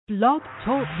Blog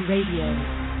Talk Radio.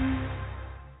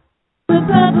 The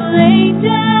purple angel,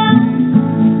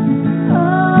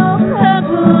 oh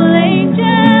purple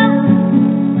angel,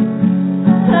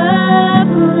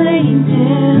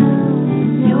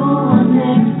 you're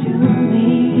next to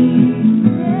me.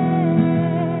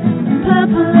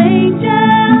 Purple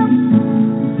angel,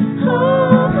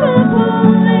 oh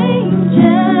purple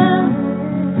angel,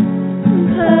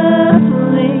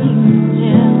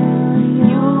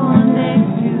 you're next to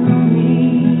me.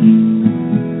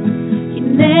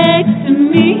 You're next to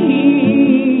me.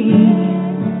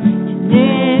 You're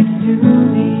next to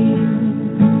me.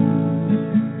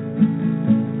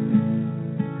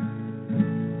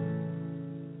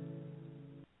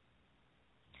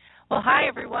 Well, hi,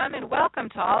 everyone, and welcome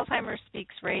to Alzheimer's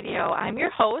Speaks Radio. I'm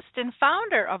your host and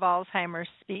founder of Alzheimer's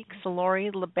Speaks,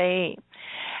 Lori LeBay.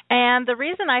 And the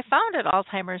reason I founded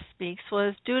Alzheimer's Speaks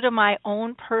was due to my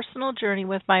own personal journey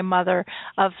with my mother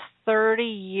of 30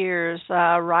 years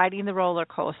riding the roller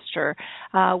coaster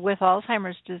with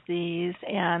Alzheimer's disease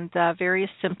and various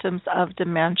symptoms of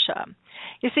dementia.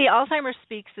 You see, Alzheimer's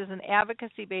Speaks is an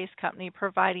advocacy-based company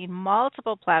providing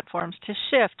multiple platforms to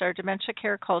shift our dementia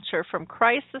care culture from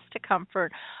crisis to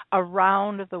comfort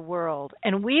around the world.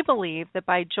 And we believe that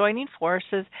by joining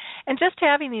forces and just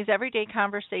having these everyday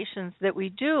conversations that we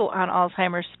do on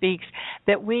Alzheimer's Speaks,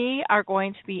 that we are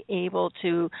going to be able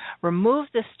to remove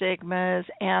the stigmas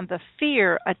and the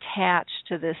fear attached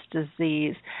to this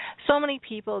disease. So many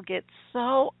people get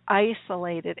so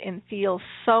isolated and feel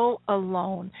so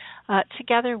alone.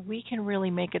 Together, we can really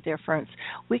make a difference.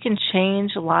 We can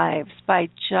change lives by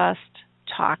just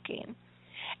talking.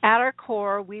 At our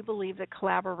core, we believe that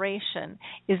collaboration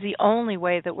is the only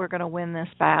way that we're going to win this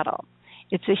battle.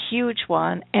 It's a huge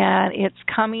one, and it's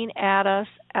coming at us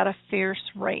at a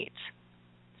fierce rate.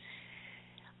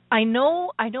 I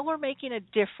know we're making a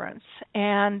difference,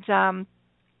 and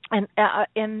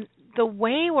the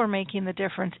way we're making the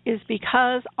difference is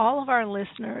because all of our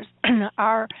listeners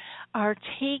are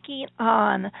taking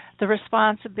on the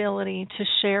responsibility to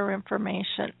share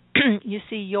information. You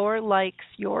see your likes,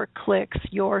 your clicks,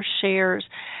 your shares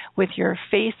with your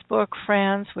Facebook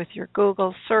friends, with your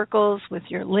Google circles, with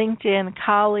your LinkedIn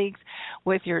colleagues,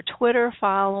 with your Twitter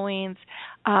followings.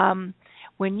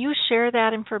 When you share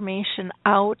that information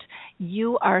out,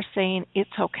 you are saying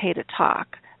it's okay to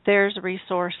talk. There's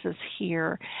resources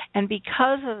here. And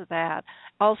because of that,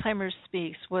 Alzheimer's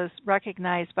Speaks was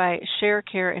recognized by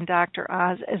ShareCare and Dr.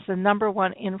 Oz as the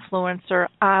 #1 influencer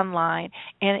online,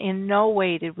 and in no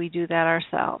way did we do that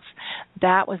ourselves.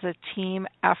 That was a team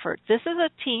effort. This is a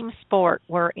team sport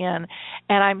we're in,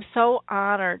 and I'm so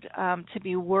honored to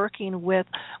be working with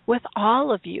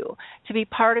all of you, to be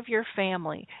part of your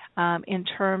family in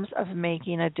terms of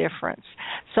making a difference.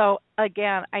 So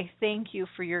again, I thank you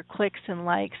for your clicks and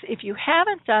likes. If you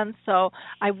haven't done so,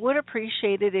 I would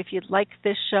appreciate it if you'd like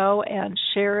this show and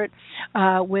share it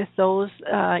with those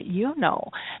you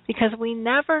know, because we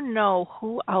never know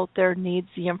who out there needs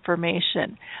the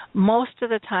information. Most of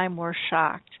the time we're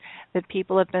shocked that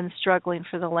people have been struggling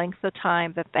for the length of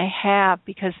time that they have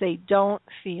because they don't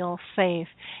feel safe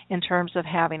in terms of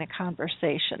having a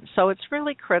conversation. So it's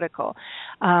really critical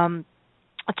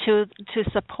to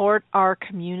support our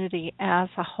community as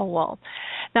a whole.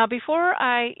 Now, before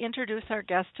I introduce our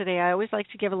guest today, I always like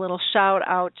to give a little shout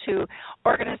out to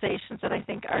organizations that I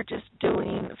think are just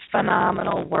doing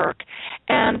phenomenal work.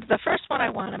 And the first one I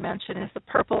want to mention is the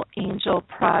Purple Angel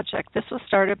Project. This was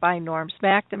started by Norms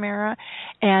McNamara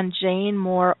and Jane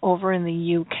Moore over in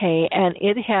the UK, and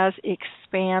it has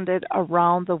expanded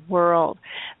around the world.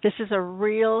 This is a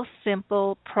real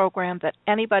simple program that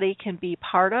anybody can be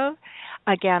part of.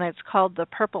 Again, it's called the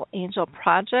Purple Angel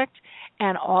Project,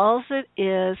 and all it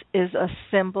is a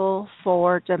symbol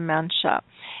for dementia.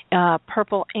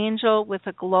 Purple Angel with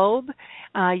a globe.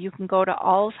 You can go to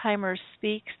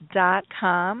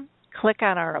alzheimersspeaks.com, click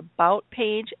on our About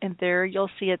page, and there you'll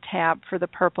see a tab for the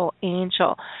Purple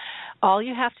Angel. All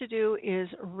you have to do is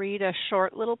read a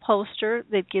short little poster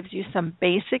that gives you some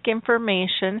basic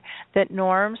information that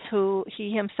Norms, who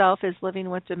he himself is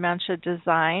living with dementia,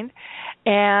 designed,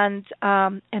 and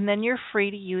then you're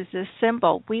free to use this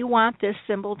symbol. We want this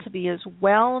symbol to be as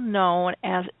well known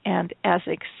and as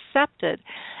accepted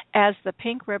as the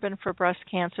pink ribbon for breast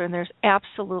cancer, and there's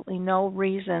absolutely no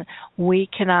reason we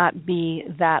cannot be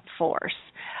that force.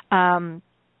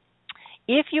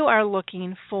 If you are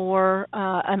looking for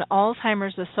an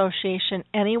Alzheimer's Association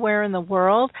anywhere in the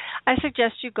world, I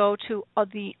suggest you go to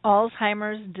the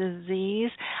Alzheimer's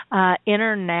Disease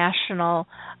International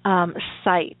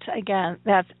site. Again,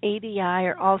 that's ADI,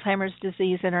 or Alzheimer's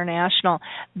Disease International.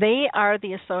 They are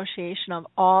the association of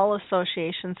all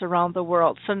associations around the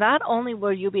world. So not only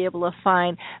will you be able to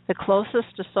find the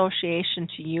closest association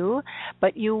to you,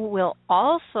 but you will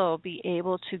also be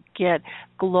able to get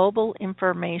global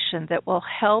information that will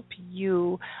help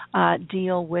you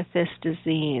deal with this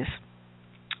disease.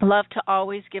 Love to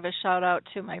always give a shout out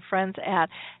to my friends at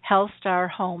HealthStar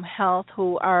Home Health,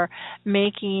 who are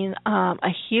making a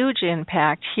huge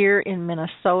impact here in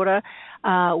Minnesota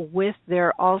with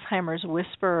their Alzheimer's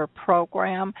Whisperer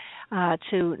program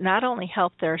to not only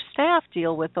help their staff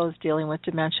deal with those dealing with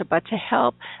dementia, but to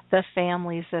help the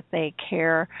families that they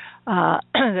care,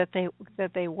 that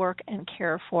they work and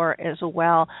care for as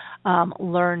well,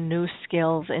 learn new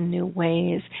skills and new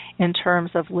ways in terms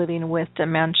of living with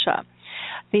dementia.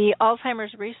 The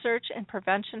Alzheimer's Research and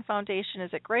Prevention Foundation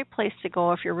is a great place to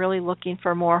go if you're really looking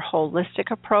for a more holistic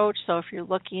approach. So if you're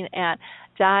looking at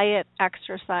diet,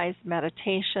 exercise,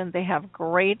 meditation, they have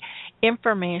great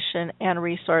information and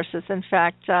resources. In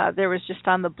fact, there was just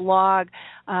on the blog,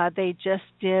 they just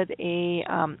did a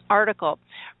article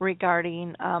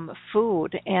regarding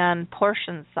food and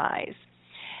portion size.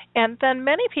 And then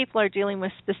many people are dealing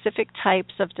with specific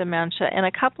types of dementia, and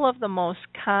a couple of the most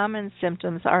common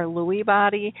symptoms are Lewy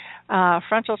body,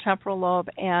 frontal temporal lobe,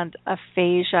 and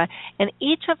aphasia. And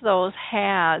each of those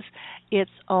has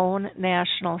its own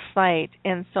national site.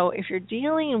 And so if you're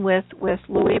dealing with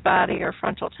Lewy body or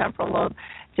frontal temporal lobe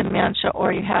dementia,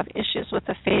 or you have issues with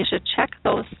aphasia, check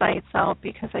those sites out,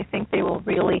 because I think they will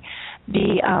really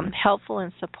be helpful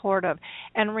and supportive.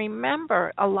 And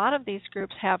remember, a lot of these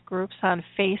groups have groups on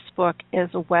Facebook as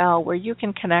well, where you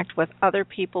can connect with other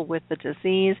people with the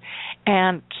disease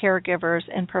and caregivers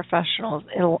and professionals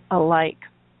alike.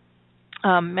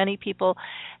 Many people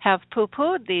have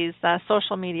poo-pooed these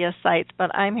social media sites,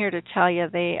 but I'm here to tell you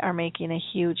they are making a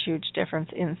huge, huge difference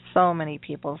in so many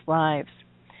people's lives.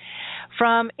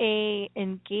 From a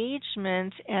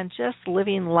engagement and just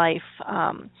living life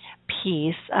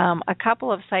piece, a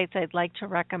couple of sites I'd like to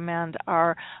recommend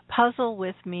are Puzzle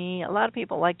With Me. A lot of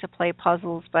people like to play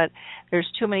puzzles, but there's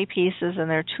too many pieces and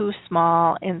they're too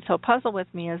small. And so Puzzle With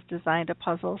Me has designed a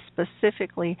puzzle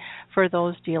specifically for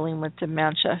those dealing with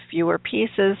dementia. Fewer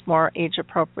pieces, more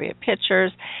age-appropriate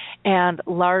pictures, and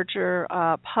larger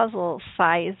puzzle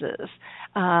sizes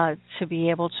to be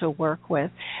able to work with.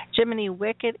 Jiminy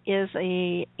Wicket is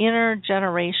a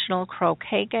intergenerational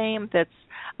croquet game that's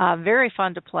very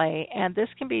fun to play, and this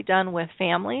can be done with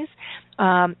families.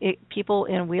 People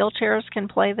in wheelchairs can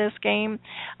play this game,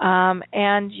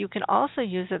 and you can also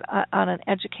use it on an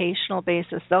educational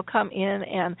basis. They'll come in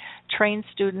and train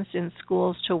students in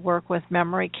schools to work with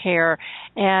memory care,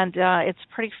 and it's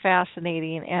a pretty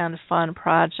fascinating and fun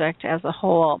project as a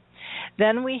whole.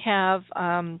 Then we have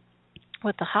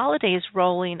with the holidays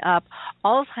rolling up,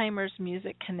 Alzheimer's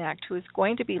Music Connect, who is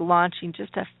going to be launching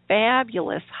just a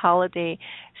fabulous holiday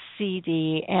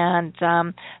CD. And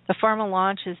the formal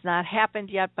launch has not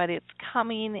happened yet, but it's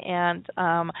coming, and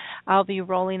I'll be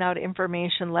rolling out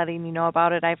information letting you know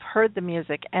about it. I've heard the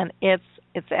music, and it's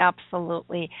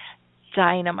absolutely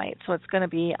dynamite. So it's going to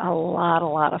be a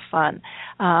lot of fun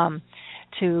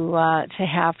to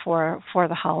have for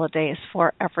the holidays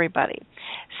for everybody.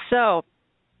 So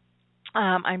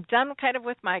I'm done kind of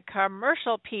with my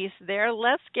commercial piece there.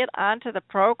 Let's get on to the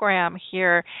program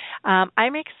here.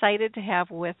 I'm excited to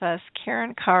have with us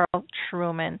Karen Carl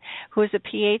Truman, who is a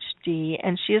PhD,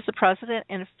 and she is the president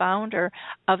and founder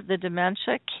of the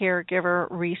Dementia Caregiver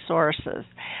Resources.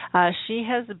 She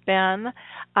has been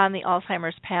on the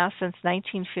Alzheimer's path since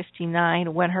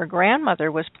 1959, when her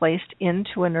grandmother was placed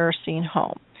into a nursing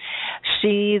home.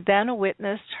 She then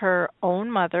witnessed her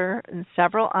own mother and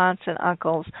several aunts and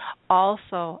uncles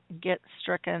also get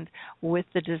stricken with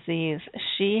the disease.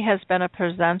 She has been a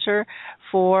presenter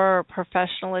for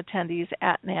professional attendees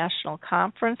at national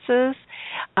conferences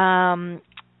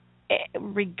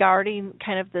regarding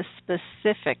kind of the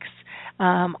specifics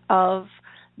of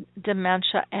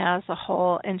dementia as a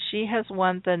whole, and she has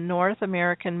won the North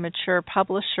American Mature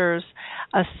Publishers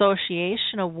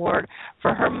Association Award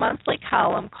for her monthly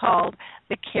column called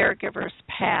The Caregiver's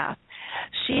Path.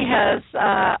 She has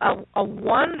a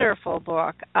wonderful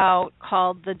book out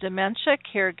called The Dementia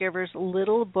Caregiver's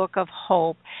Little Book of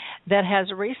Hope that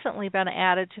has recently been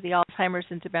added to the Alzheimer's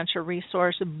and Dementia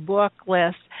Resource Book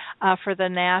List for the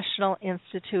National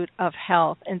Institute of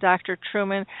Health. And Dr.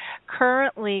 Truman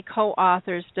currently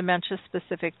co-authors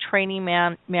dementia-specific training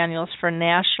manuals for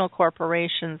national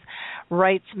corporations,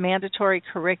 writes mandatory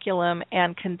curriculum,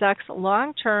 and conducts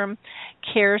long-term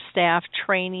care staff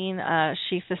training.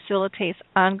 She facilitates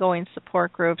ongoing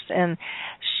support groups, and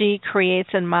she creates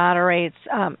and moderates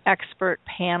expert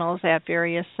panels at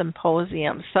various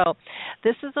symposiums. So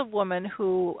this is a woman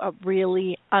who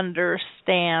really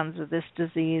understands this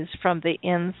disease from the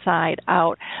inside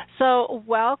out. So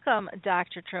welcome,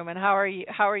 Dr. Truman. How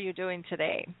are you doing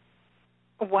today?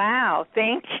 Wow,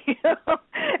 thank you.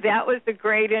 That was a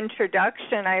great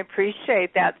introduction. I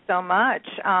appreciate that so much.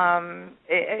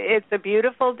 It's a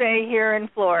beautiful day here in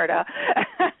Florida.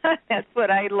 That's what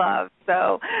I love.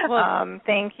 So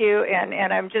thank you,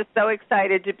 and I'm just so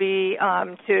excited to be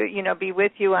be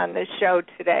with you on this show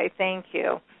today. Thank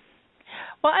you.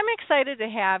 Well, I'm excited to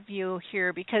have you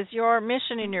here because your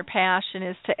mission and your passion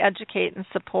is to educate and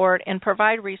support and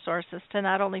provide resources to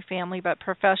not only family but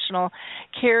professional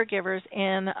caregivers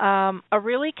in a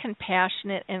really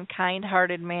compassionate and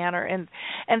kind-hearted manner.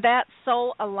 And that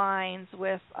so aligns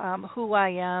with who I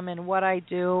am and what I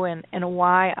do and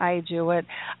why I do it.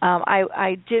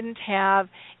 I didn't have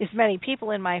as many people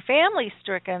in my family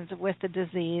stricken with the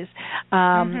disease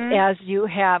as you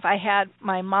have. I had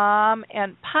my mom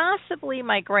and possibly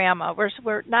my grandma.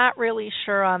 We're not really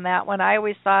sure on that one. I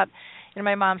always thought,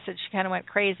 my mom said she kind of went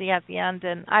crazy at the end,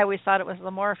 and I always thought it was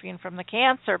the morphine from the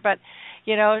cancer. But,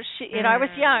 I was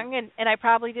young, and I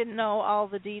probably didn't know all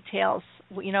the details,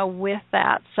 with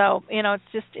that. So,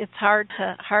 it's hard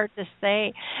to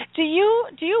say. Do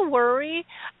you worry,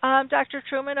 Dr.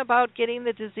 Truman, about getting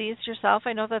the disease yourself?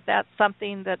 I know that that's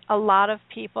something that a lot of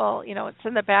people, it's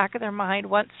in the back of their mind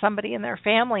once somebody in their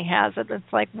family has it.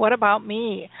 It's like, what about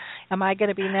me? Am I going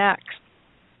to be next?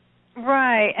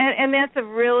 Right, and that's a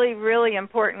really, really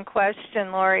important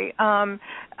question, Lori.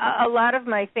 A lot of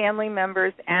my family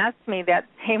members ask me that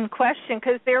same question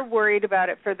because they're worried about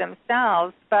it for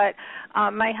themselves. But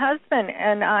my husband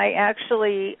and I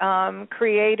actually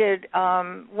created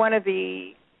one of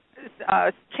the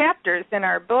chapters in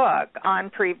our book on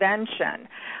prevention,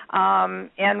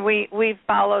 and we've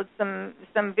followed some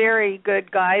very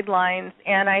good guidelines.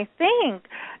 And I think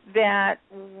that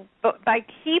by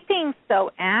keeping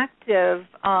so active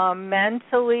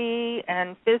mentally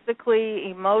and physically,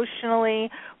 emotionally,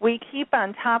 we keep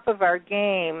on top of our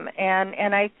game,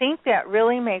 and I think that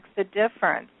really makes a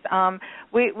difference.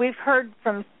 We've heard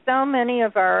from so many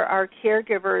of our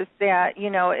caregivers that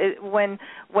when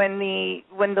the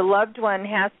loved one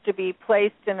has to be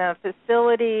placed in a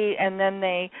facility, and then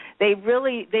they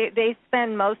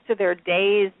spend most of their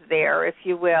days there, if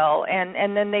you will,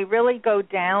 and then they really go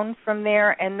down from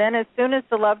there, and then as soon as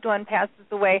the loved one passes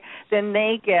away, then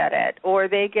they get it, or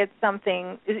they get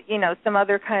something, some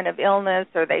other kind of illness,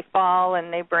 or they fall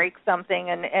and they break something,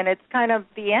 and it's kind of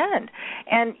the end.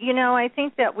 And I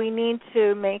think that we need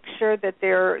to make sure that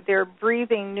they're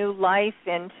breathing new life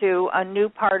into a new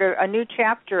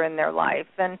chapter in their life,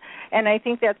 and I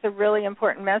think that's a really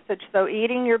important message. So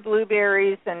eating your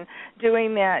blueberries and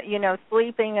doing that,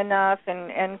 sleeping enough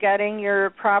and getting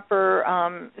your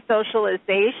proper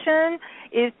socialization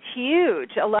is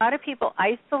huge. A lot of people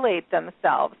isolate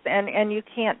themselves, and you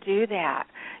can't do that.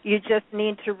 You just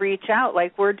need to reach out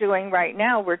like we're doing right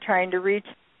now. We're trying to reach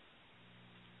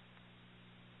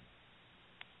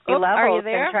levels. Are you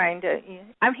there?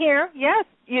 I'm here, yes.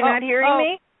 You're not hearing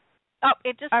me? Oh,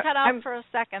 it just cut out for a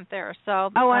second there. So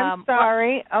I'm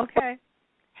sorry. Okay.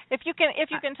 If you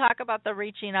can talk about the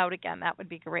reaching out again, that would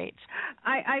be great.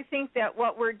 I think that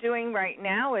what we're doing right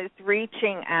now is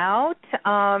reaching out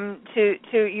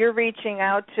you're reaching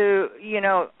out to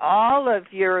all of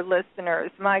your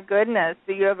listeners. My goodness,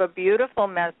 you have a beautiful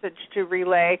message to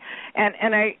relay,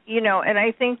 and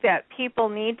I think that people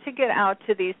need to get out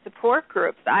to these support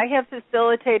groups. I have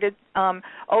facilitated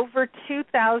over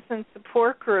 2,000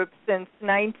 support groups since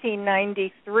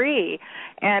 1993,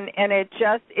 and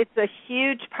it's a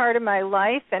huge part of my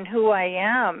life and who I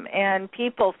am, and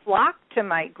people flock to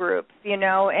my groups,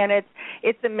 and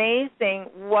it's amazing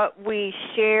what we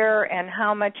share and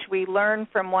how much we learn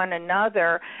from one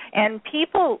another, and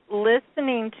people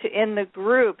listening to in the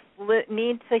groups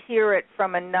need to hear it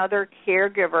from another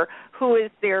caregiver who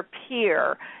is their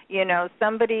peer.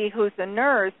 Somebody who's a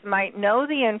nurse might know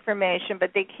the information,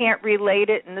 but they can't relate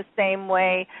it in the same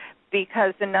way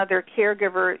because another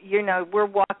caregiver, we're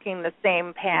walking the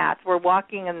same path, we're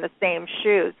walking in the same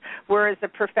shoes, whereas a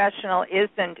professional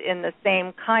isn't in the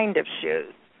same kind of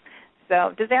shoes.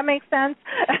 So does that make sense?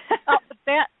 Oh,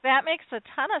 that makes a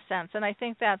ton of sense, and I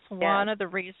think that's one of the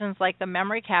reasons, like, the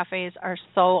memory cafes are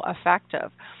so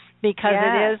effective,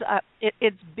 because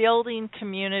it's building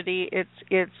community.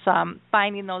 It's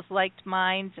finding those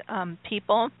like-minded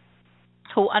people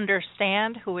who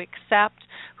understand, who accept,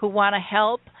 who want to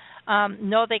help.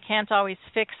 No, they can't always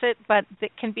fix it, but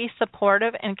they can be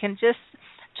supportive and can just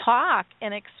talk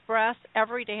and express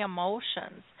everyday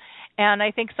emotions. And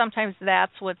I think sometimes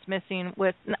that's what's missing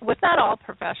with not all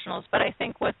professionals, but I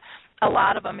think with a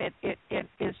lot of them, it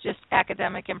is just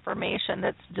academic information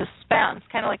that's dispensed,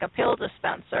 kind of like a pill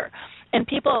dispenser. And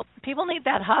people need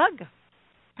that hug.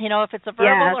 If it's a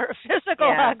verbal or a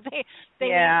physical hug, they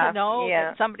need to know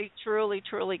that somebody truly,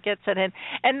 truly gets it.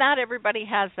 And not everybody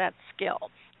has that skill,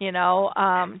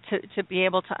 to be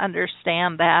able to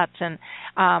understand that. And,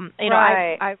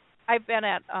 I've been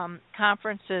at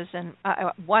conferences, and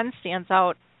one stands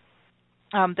out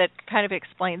that kind of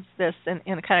explains this and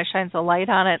kind of shines a light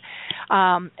on it.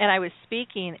 And I was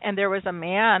speaking, and there was a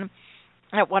man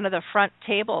at one of the front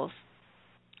tables,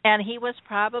 and he was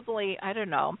probably, I don't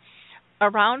know,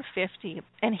 around 50,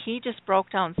 and he just broke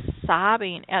down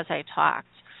sobbing as I talked.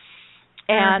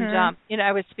 And,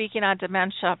 I was speaking on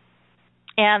dementia.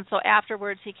 And so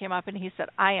afterwards he came up and he said,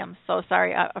 "I am so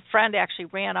sorry." A friend actually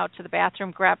ran out to the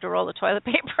bathroom, grabbed a roll of toilet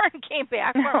paper, and came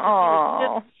back for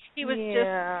him. He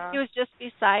was just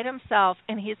beside himself,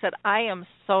 and he said, "I am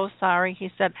so sorry." He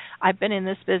said, "I've been in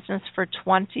this business for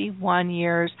 21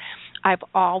 years. I've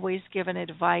always given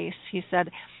advice." He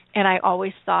said, "and I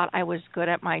always thought I was good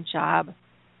at my job."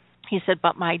 He said,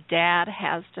 "but my dad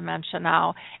has dementia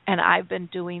now, and I've been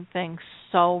doing things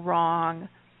so wrong.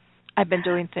 I've been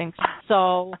doing things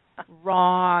so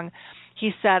wrong."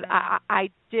 He said, I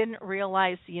didn't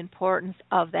realize the importance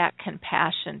of that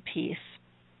compassion piece.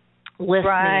 Listening.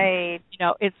 Right.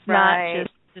 It's not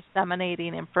just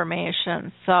disseminating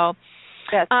information. So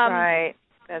that's right.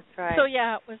 That's right. So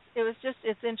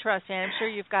it's interesting. I'm sure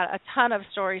you've got a ton of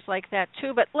stories like that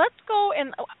too. But let's go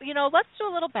and let's do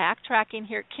a little backtracking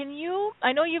here.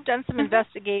 I know you've done some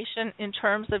investigation in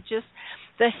terms of just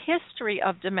the history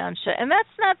of dementia, and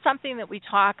that's not something that we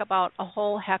talk about a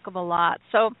whole heck of a lot.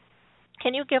 So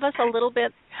can you give us a little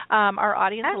bit, our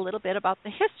audience, a little bit about the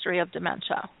history of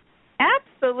dementia?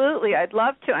 Absolutely, I'd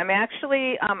love to. I'm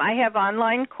actually, I have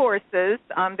online courses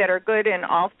that are good in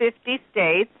all 50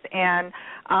 states, and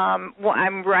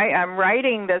I'm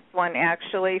writing this one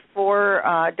actually for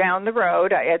down the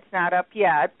road. It's not up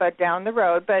yet, but down the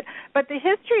road. But the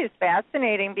history is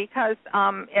fascinating because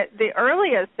the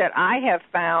earliest that I have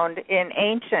found in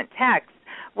ancient texts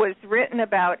was written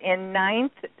about in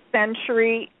 9th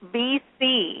century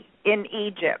BC in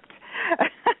Egypt.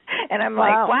 And I'm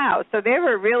like, wow, so they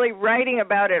were really writing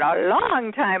about it a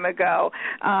long time ago.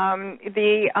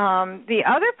 The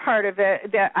other part of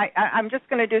it, that I'm just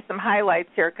going to do some highlights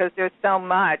here because there's so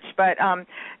much, but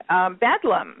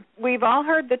Bedlam. We've all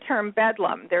heard the term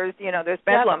Bedlam. There's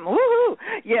Bedlam. Yep. Woohoo!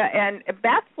 Yeah, and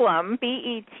Bethlehem,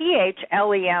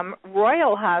 Bethlem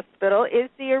Royal Hospital is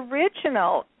the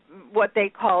original what they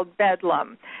called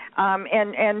Bedlam.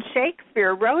 And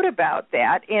Shakespeare wrote about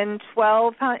that in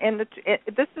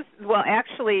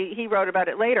actually he wrote about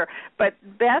it later, but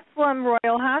Bethlehem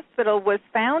Royal Hospital was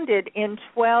founded in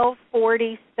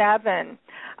 1247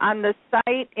 on the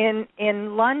site in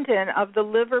London of the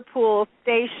Liverpool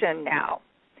station now.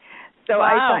 So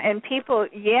I thought, and people,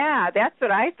 that's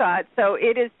what I thought. So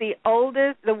it is the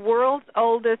world's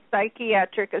oldest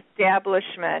psychiatric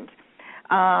establishment.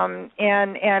 And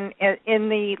in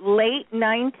the late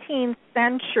 19th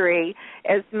century,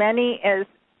 as many as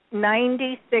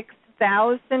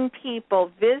 96,000 people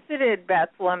visited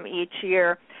Bethlehem each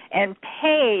year and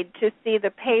paid to see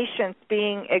the patients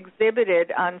being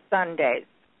exhibited on Sundays.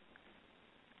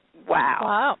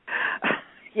 Wow.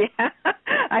 Yeah,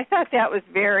 I thought that was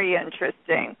very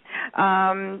interesting.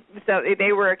 So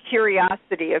they were a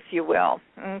curiosity, if you will.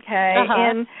 Okay,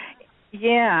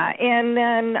 and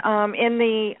then in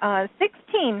the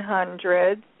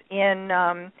 1600s, in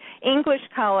English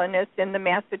colonists in the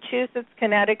Massachusetts,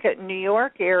 Connecticut, New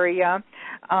York area,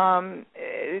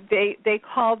 they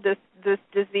called this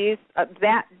disease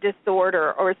that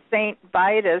disorder, or St.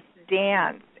 Vitus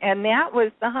dance, and that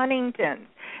was the Huntington's.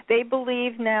 They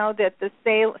believe now that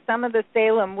some of the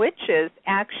Salem witches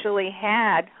actually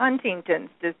had Huntington's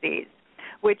disease,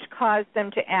 which caused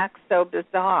them to act so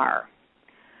bizarre.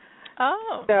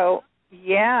 Oh. So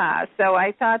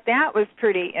I thought that was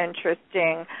pretty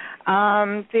interesting.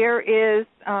 There is,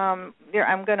 I'm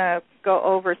going to go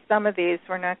over some of these.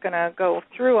 We're not going to go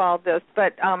through all this,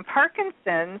 but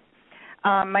Parkinson's,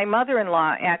 my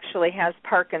mother-in-law actually has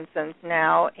Parkinson's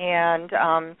now, and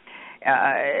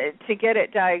to get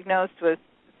it diagnosed was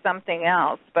something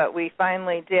else, but we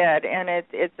finally did, and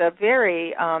it's a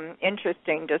very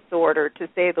interesting disorder, to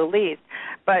say the least.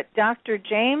 But Dr.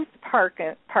 James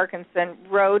Parkinson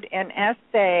wrote an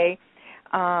essay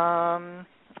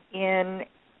in,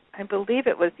 I believe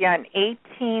it was, in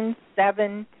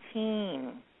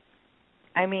 1817.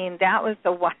 I mean, that was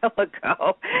a while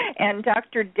ago. And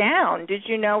Dr. Down, did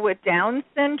you know what Down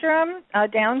syndrome?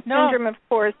 Down syndrome, of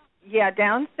course,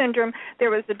 Down syndrome. There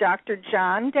was a Dr.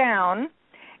 John Down,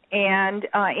 and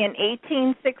in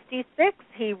 1866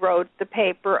 he wrote the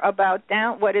paper about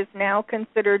Down, what is now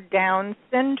considered Down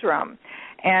syndrome.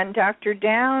 And Dr.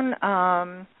 Down,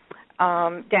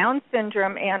 Down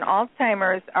syndrome and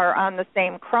Alzheimer's are on the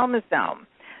same chromosome.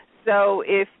 So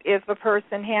if a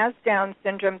person has Down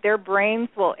syndrome, their brains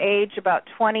will age about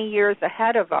 20 years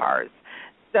ahead of ours.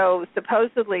 So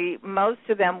supposedly most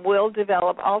of them will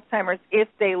develop Alzheimer's if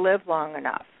they live long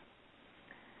enough.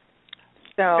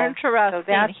 So interesting.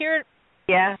 So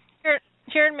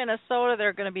Here in Minnesota,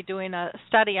 they're going to be doing a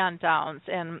study on Downs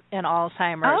and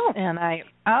Alzheimer's,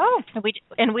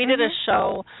 and we did a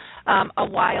show a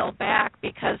while back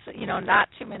because not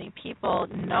too many people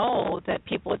know that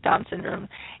people with Down syndrome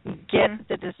get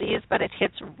the disease, but it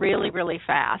hits really, really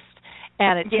fast.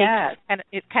 And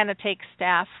it kind of takes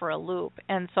staff for a loop.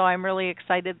 And so I'm really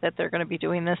excited that they're going to be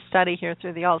doing this study here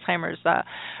through the Alzheimer's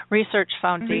Research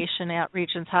Foundation at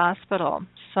Regents Hospital.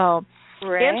 So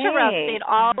interesting,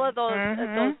 all of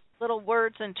those little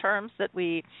words and terms that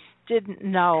we didn't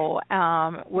know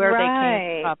where they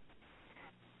came from.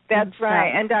 That's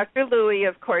right. And Dr. Lewy,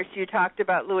 of course, you talked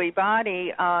about Lewy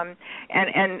body, and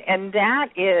that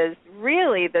is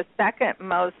really the second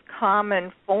most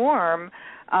common form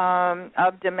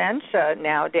of dementia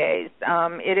nowadays.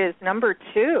 It is number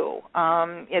 2.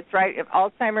 It's right.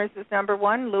 Alzheimer's is number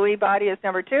 1. Lewy body is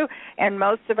number 2, and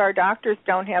most of our doctors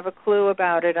don't have a clue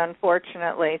about it,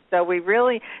 unfortunately. So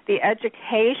the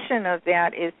education of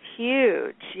that is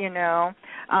huge.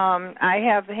 I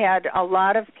have had a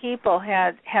lot of people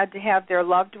had to have their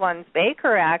loved ones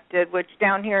Baker acted, which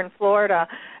down here in Florida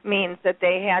means that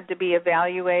they had to be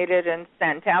evaluated and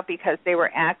sent out because they were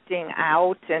acting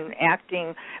out and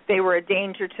they were a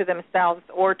danger to themselves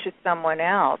or to someone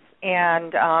else.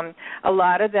 And a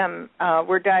lot of them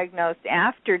were diagnosed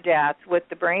after death with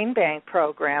the Brain Bank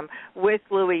program with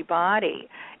Lewy body.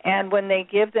 And when they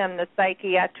give them the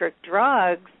psychiatric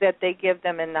drugs that they give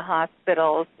them in the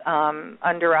hospitals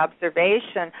under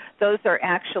observation, those are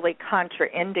actually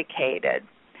contraindicated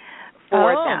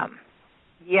for them.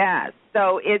 Yes.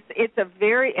 So it's a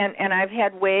very, and I've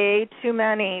had way too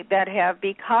many that have,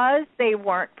 because they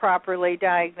weren't properly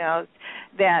diagnosed,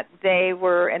 that they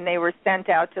were sent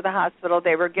out to the hospital,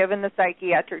 they were given the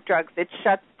psychiatric drugs, it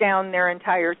shuts down their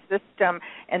entire system,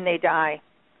 and they die.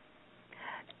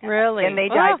 Really? And they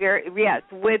die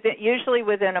usually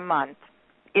within a month.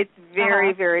 It's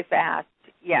very, very fast.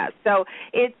 Yeah. So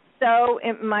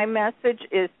my message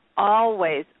is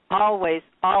always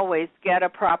get a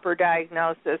proper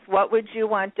diagnosis. What would you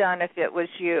want done if it was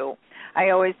you? I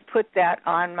always put that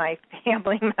on my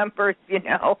family members, Do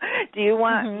you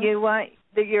want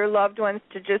your loved ones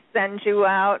to just send you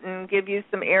out and give you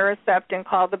some Aricept and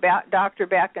call the doctor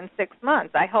back in 6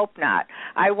 months? I hope not.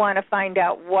 I want to find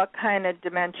out what kind of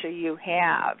dementia you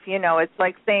have. It's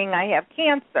like saying I have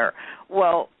cancer.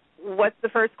 Well, what's the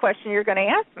first question you're going to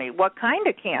ask me? What kind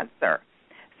of cancer?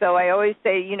 So I always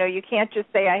say, you can't just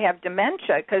say I have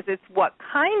dementia because it's what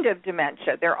kind of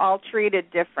dementia. They're all treated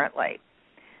differently.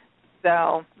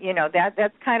 So,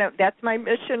 that's my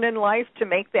mission in life, to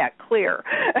make that clear.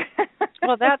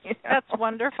 Well, that's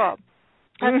wonderful.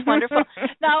 That's wonderful.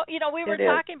 Now, we were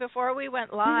talking before we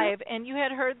went live, and you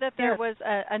had heard that there was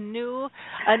a new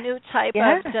type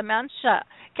of dementia.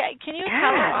 Can you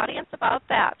tell our audience about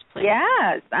that, please?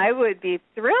 Yes, I would be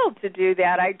thrilled to do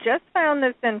that. I just found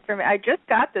this information. I just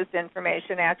got this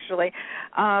information, actually.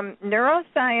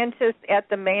 Neuroscientists at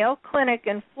the Mayo Clinic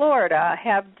in Florida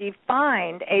have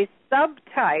defined a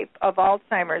subtype of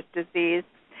Alzheimer's disease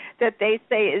that they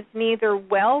say is neither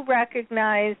well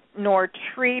recognized nor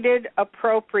treated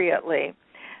appropriately.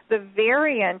 The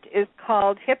variant is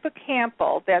called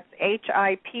hippocampal, that's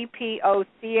HIPPOCAMPAL,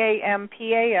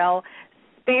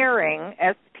 sparing,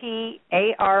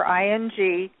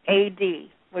 SPARINGAD,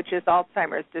 which is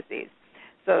Alzheimer's disease.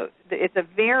 So it's a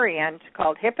variant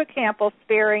called hippocampal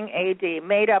sparing AD,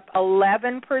 made up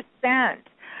 11%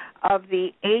 of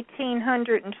the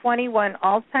 1,821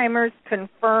 Alzheimer's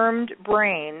confirmed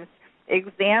brains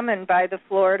examined by the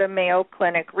Florida Mayo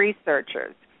Clinic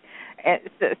researchers.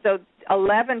 So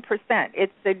 11%.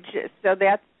 So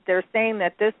that's, they're saying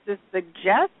that this is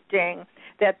suggesting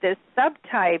that this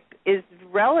subtype is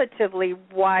relatively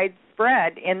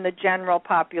widespread in the general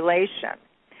population.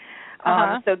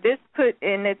 So this could,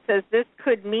 and it says this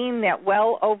could mean that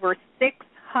well over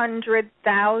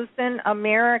 600,000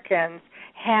 Americans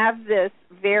have this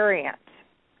variant.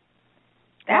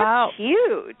 That's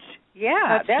huge.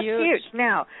 Yeah, that's huge.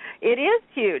 Now, it is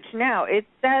huge. Now, it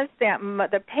says that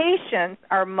the patients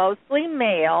are mostly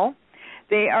male.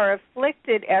 They are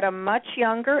afflicted at a much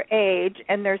younger age,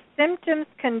 and their symptoms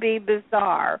can be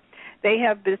bizarre. They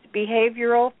have this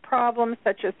behavioral problems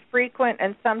such as frequent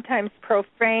and sometimes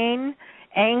profane,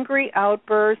 angry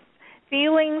outbursts,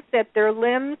 feelings that their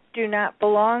limbs do not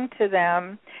belong to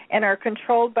them, and are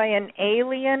controlled by an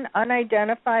alien,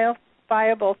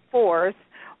 unidentifiable force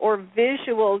or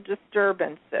visual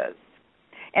disturbances.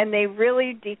 And they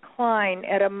really decline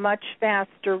at a much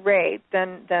faster rate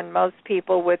than most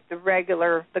people with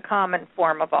the common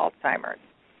form of Alzheimer's.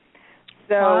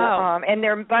 So,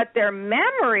 but their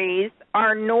memories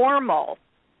are normal.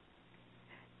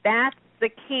 That's the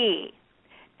key.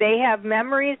 They have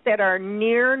memories that are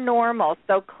near normal.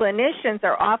 So clinicians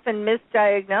are often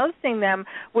misdiagnosing them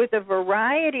with a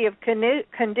variety of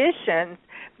conditions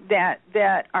that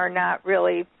are not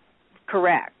really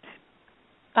correct.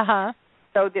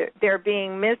 So they're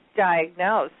being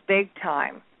misdiagnosed big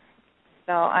time.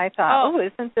 So I thought,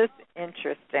 isn't this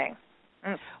interesting?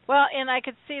 Well, and I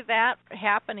could see that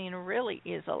happening really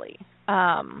easily.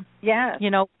 Yes. You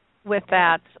know, with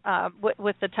that,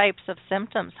 with the types of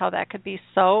symptoms, how that could be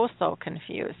so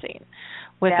confusing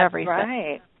with everything. That's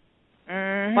right.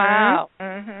 Mm-hmm. Wow.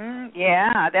 Mm-hmm.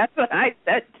 Yeah, that's what I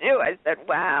said too. I said,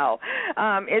 wow.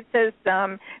 It says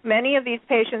many of these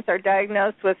patients are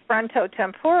diagnosed with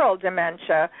frontotemporal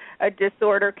dementia, a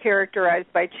disorder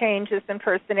characterized by changes in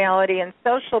personality and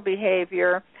social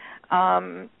behavior,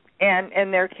 and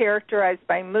they're characterized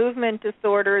by movement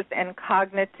disorders and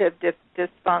cognitive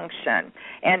dysfunction.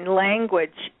 And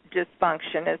language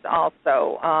dysfunction is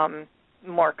also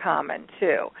more common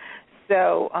too.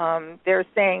 So they're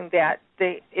saying that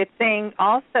it's saying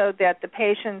also that the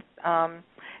patients,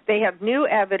 they have new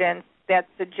evidence that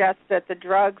suggests that the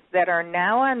drugs that are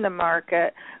now on the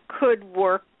market could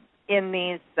work in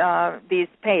these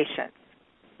patients.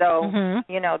 So,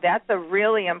 you know, that's a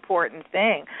really important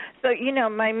thing. So, you know,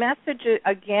 my message,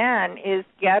 again, is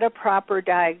get a proper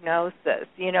diagnosis.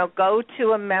 You know, go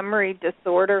to a memory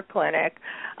disorder clinic.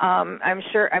 I'm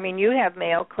sure, I mean, you have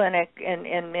Mayo Clinic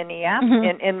in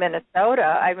Minneapolis, in Minnesota.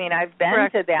 I mean, I've been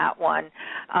to that one.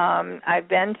 I've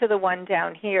been to the one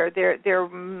down here. They're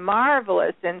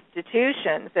marvelous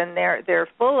institutions, and they're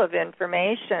full of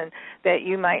information that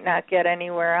you might not get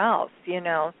anywhere else, you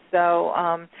know. So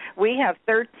we have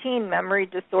 13 memory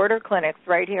disorder clinics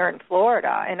right here in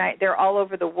Florida, and they're all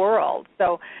over the world.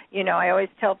 So, you know, I always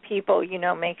tell people, you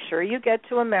know, make sure you get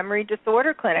to a memory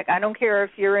disorder clinic. I don't care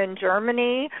if you're in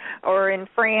Germany or in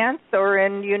France or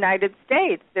in the United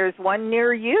States. There's one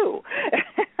near you.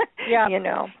 Yeah. You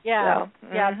know. Yeah. So,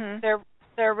 yeah.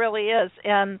 There really is.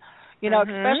 And you know,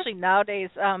 especially nowadays,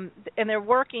 and they're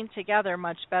working together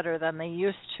much better than they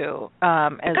used to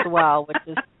as well, which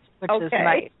is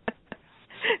nice.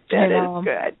 That is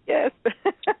good. Yes,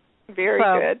 very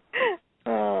good.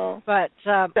 Oh, but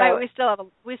we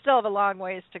still have a long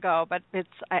ways to go. But it's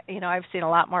you know, I've seen a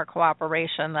lot more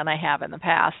cooperation than I have in the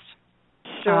past.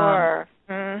 Sure.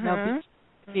 You know,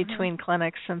 between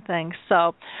clinics and things.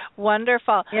 So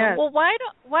wonderful. Yes. Well, why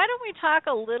don't we talk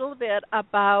a little bit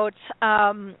about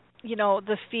you know,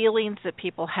 the feelings that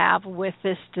people have with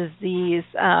this disease,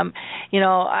 you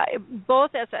know,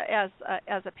 both as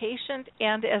a patient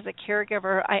and as a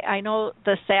caregiver. I know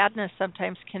the sadness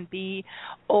sometimes can be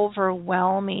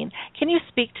overwhelming. Can you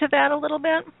speak to that a little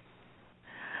bit?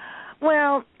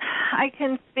 Well, I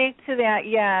can speak to that,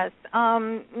 yes.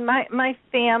 My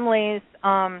family's,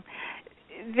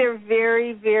 they're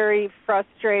very, very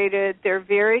frustrated. They're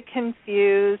very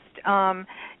confused.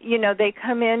 You know, they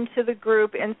come into the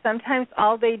group, and sometimes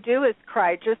all they do is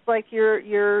cry, just like your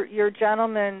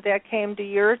gentleman that came to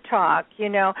your talk, you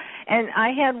know. And I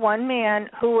had one man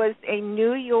who was a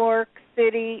New York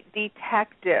City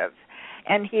detective,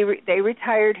 and they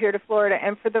retired here to Florida,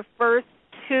 and for the first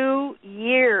 2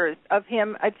 years of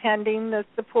him attending the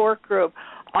support group,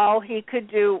 all he could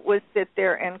do was sit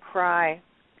there and cry.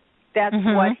 That's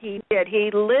what he did. He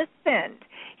listened.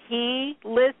 He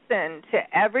listened to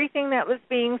everything that was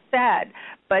being said,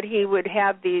 but he would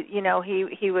have the,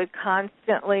 he would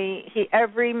constantly,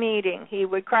 every meeting he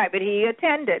would cry, but he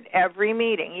attended every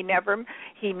meeting. He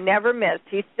never missed.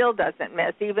 He still doesn't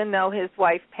miss, even though his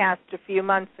wife passed a few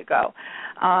months ago.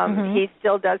 He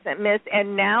still doesn't miss,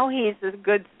 and now he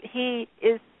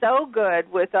is so good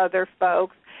with other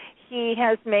folks. He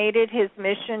has made it his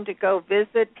mission to go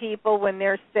visit people when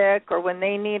they're sick or when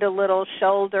they need a little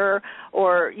shoulder,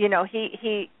 or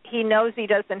he knows he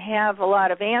doesn't have a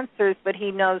lot of answers, but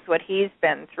he knows what he's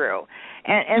been through.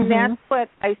 And that's what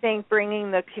I think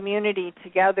bringing the community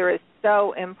together is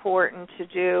so important to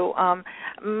do.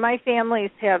 My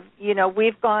families have,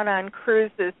 we've gone on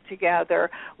cruises together.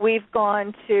 We've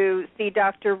gone to see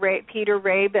Dr. Peter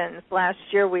Rabins. Last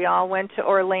year we all went to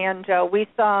Orlando. We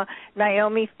saw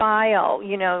Naomi Feil,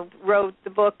 wrote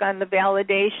the book on the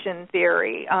validation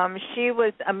theory. She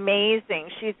was amazing.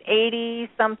 She's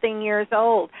 80-something years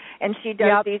old, and she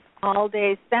does these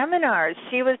all-day seminars.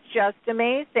 She was just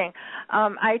amazing.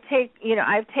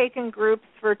 I've taken groups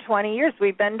for 20 years.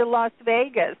 We've been to Las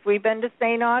Vegas. We've been to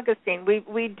St. Augustine.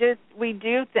 We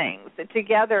do things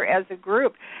together as a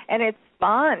group, and it's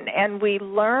fun, and we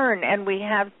learn, and we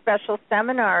have special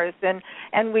seminars, and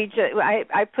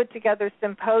I put together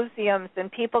symposiums,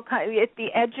 and people. The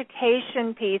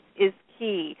education piece is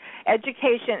key.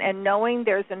 Education and knowing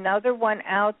there's another one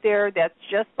out there that's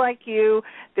just like you.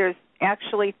 There's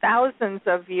actually thousands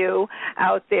of you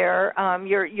out there.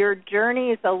 Your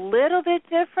journey is a little bit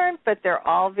different, but they're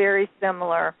all very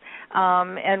similar.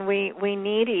 And we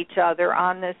need each other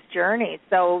on this journey.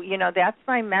 So, that's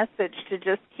my message, to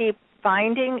just keep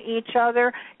finding each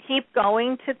other, keep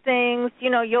going to things.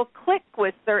 You'll click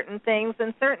with certain things,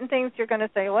 and certain things you're going to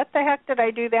say, what the heck did I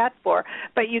do that for?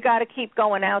 But you got to keep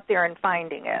going out there and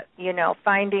finding it,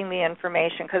 finding the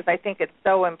information, because I think it's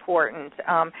so important.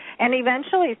 And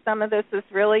eventually some of this is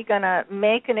really going to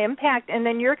make an impact, and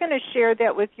then you're going to share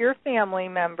that with your family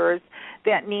members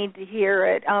that need to hear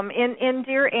it. In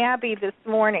Dear Abby this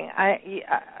morning,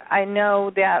 I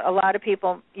know that a lot of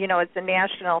people, it's a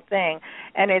national thing,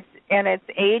 and it's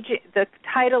age. The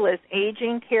title is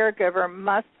Aging Caregiver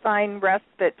Must Find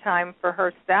Respite Time for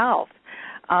Herself,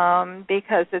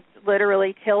 because it's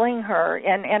literally killing her.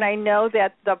 And I know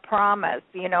that the promise,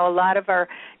 a lot of our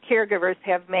caregivers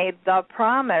have made the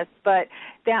promise, but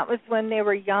that was when they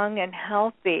were young and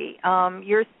healthy.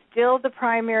 You're still the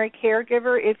primary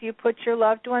caregiver if you put your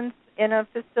loved ones in a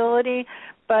facility,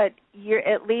 but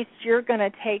at least you're going to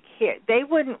take care. They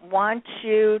wouldn't want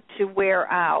you to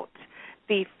wear out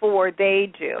before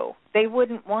they do. They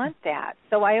wouldn't want that.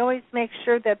 So I always make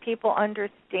sure that people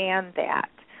understand that.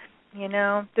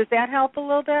 Does that help a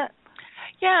little bit?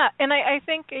 Yeah, and I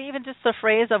think even just the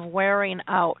phrase of wearing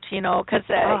out, because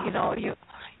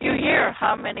you hear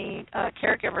how many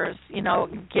caregivers,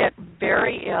 get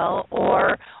very ill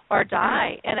or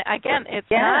die. And again, it's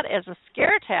not as a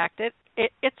scare tactic.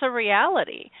 It's a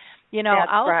reality, That's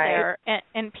out right. there.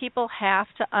 And people have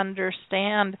to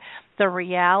understand the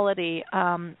reality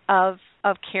of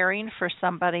caring for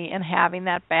somebody and having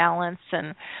that balance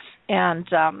and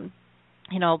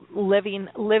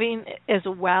living as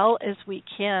well as we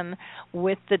can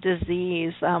with the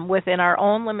disease, within our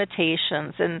own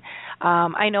limitations. And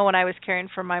I know when I was caring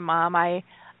for my mom, I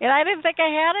didn't think I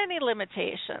had any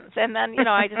limitations. And then,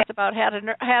 I just about had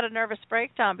a nervous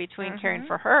breakdown between caring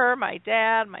for her, my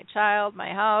dad, my child, my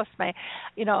house,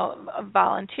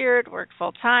 volunteered, worked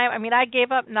full time. I mean, I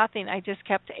gave up nothing. I just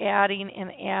kept adding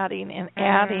and adding and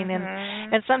adding.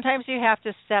 And sometimes you have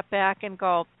to step back and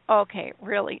go, okay,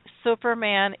 really,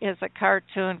 Superman is a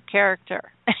cartoon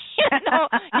character.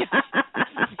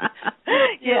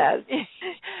 Yes.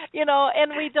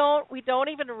 And we don't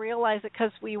even realize it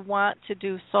because we want to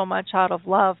do so much out of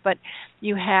love, but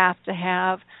you have to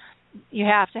have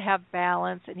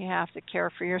balance, and you have to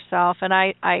care for yourself. And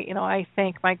I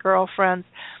thank my girlfriends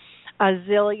a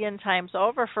zillion times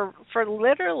over for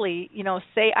literally,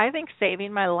 I think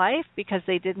saving my life, because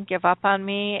they didn't give up on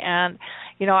me. And,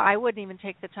 I wouldn't even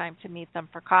take the time to meet them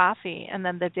for coffee. And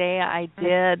then the day I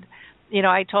did,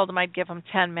 I told them I'd give them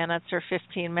 10 minutes or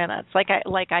 15 minutes,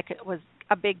 was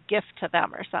a big gift to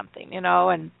them or something,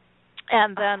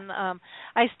 and then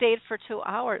I stayed for 2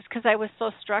 hours because I was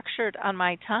so structured on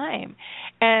my time.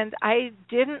 And I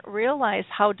didn't realize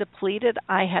how depleted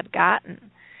I had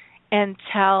gotten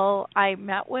until I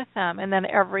met with them. And then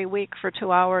every week for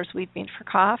 2 hours we'd meet for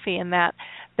coffee, and that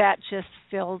just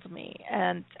filled me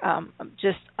and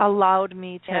just allowed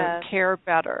me to care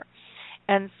better.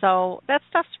 And so that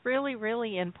stuff's really,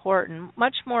 really important,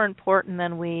 much more important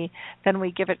than we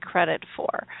give it credit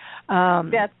for.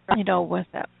 That's right. With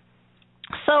it.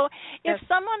 So if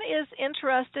someone is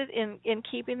interested in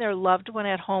keeping their loved one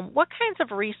at home, what kinds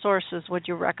of resources would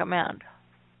you recommend?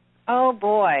 Oh,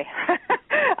 boy.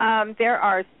 There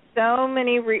are so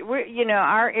many,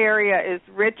 our area is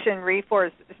rich in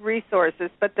resources,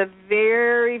 but the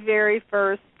very, very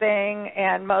first thing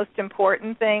and most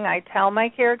important thing I tell my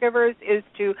caregivers is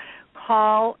to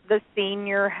call the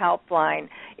senior helpline.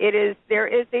 There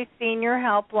is a senior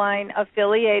helpline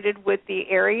affiliated with the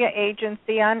Area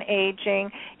Agency on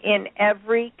Aging in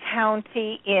every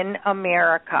county in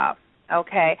America.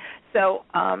 Okay, so,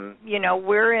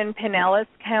 we're in Pinellas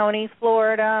County,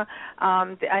 Florida.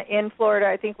 In Florida,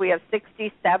 I think we have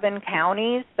 67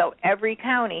 counties, so every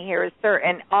county here is served.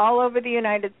 And all over the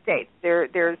United States,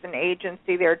 there's an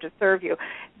agency there to serve you.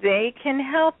 They can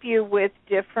help you with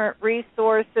different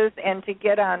resources and to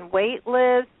get on wait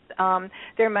lists.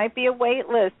 There might be a wait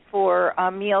list for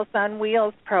Meals on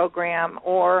Wheels program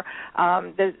or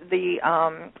the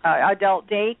adult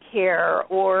daycare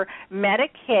or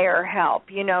Medicare help.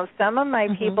 Some of my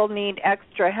people need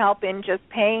extra help in just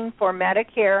paying for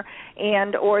Medicare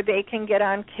and or they can get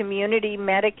on community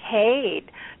Medicaid.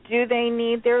 Do they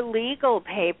need their legal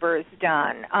papers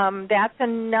done? That's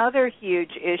another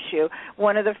huge issue.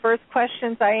 One of the first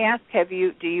questions I ask,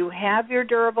 do you have your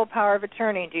durable power of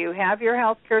attorney? Do you have your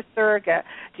health care surrogate?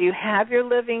 Do you have your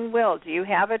living will? Do you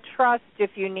have a trust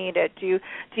if you need it? Do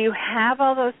you have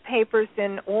all those papers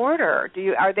in order?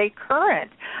 Are they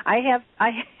current? I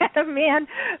had a man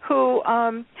who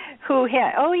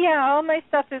had, all my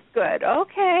stuff is good.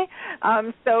 Okay.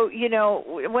 So,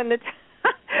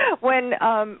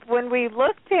 when we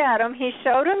looked at him, he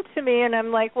showed him to me, and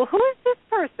I'm like, well, who is this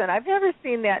person? I've never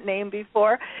seen that name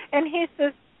before. And he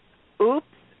says, oops,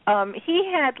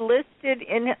 he had listed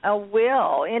in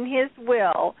his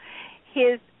will,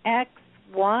 his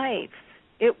ex-wife.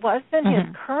 It wasn't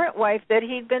his current wife that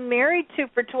he'd been married to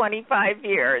for 25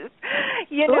 years.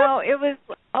 It was,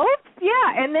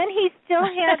 and then he still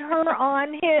had her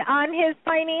on his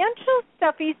financial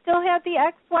stuff. He still had the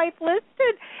ex-wife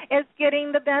listed as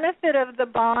getting the benefit of the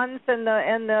bonds and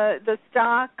the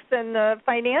stocks and the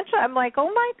financial. I'm like,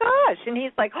 oh my gosh. And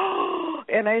he's like, oh,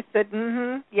 and I said,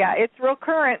 it's real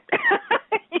current.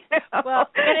 Well,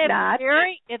 and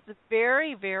it's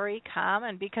very, very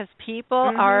common because people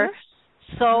are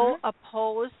so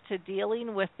opposed to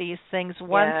dealing with these things.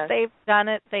 Once they've done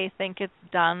it, they think it's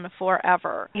done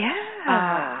forever.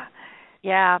 Yeah.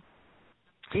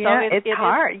 So it's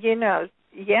hard,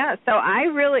 Yeah, so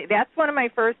that's one of my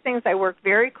first things. I work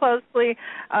very closely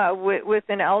with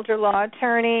an elder law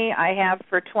attorney. I have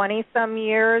for 20-some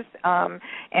years, and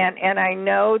I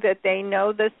know that they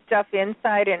know this stuff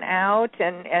inside and out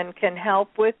and can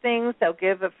help with things. They'll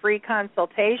give a free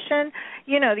consultation.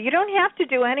 You don't have to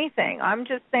do anything. I'm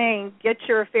just saying get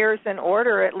your affairs in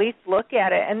order, at least look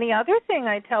at it. And the other thing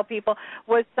I tell people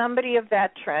was somebody a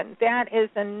veteran. That is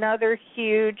another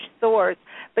huge source.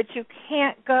 But you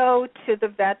can't go to the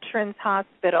Veterans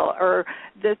Hospital or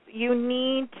this. You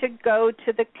need to go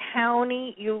to the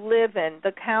county you live in.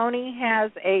 The county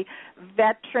has a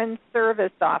Veteran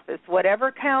Service Office.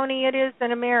 Whatever county it is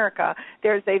in America,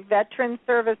 there's a Veteran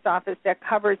Service Office that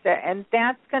covers it, and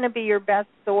that's going to be your best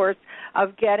source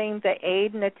of getting the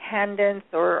aid and attendance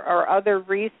or other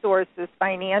resources,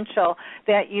 financial,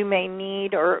 that you may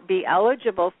need or be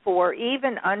eligible for,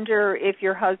 even under if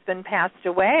your husband passed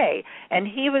away and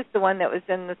he was the one that was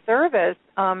in the service.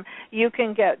 You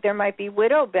can there might be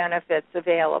widow benefits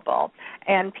available.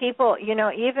 And people,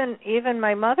 even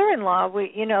my mother-in-law,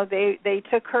 they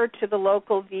took her to the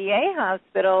local VA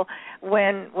hospital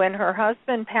when her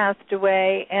husband passed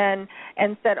away and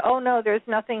said, oh, no, there's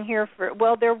nothing here for,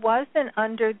 well, there wasn't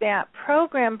under that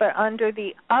program, but under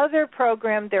the other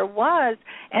program there was,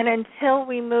 and until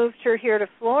we moved her here to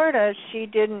Florida, she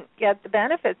didn't get the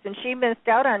benefits, and she missed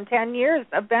out on 10 years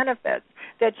of benefits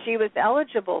that she was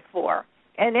eligible for.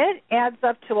 And it adds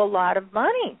up to a lot of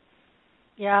money.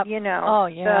 Yeah. Oh,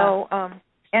 yeah. So,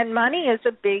 and money is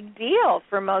a big deal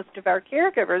for most of our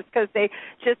caregivers because they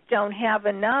just don't have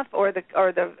enough, or the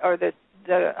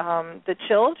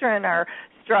children are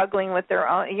struggling with their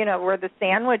own. We're the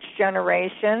sandwich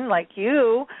generation, like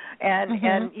you, and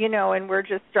we're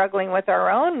just struggling with our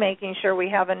own, making sure we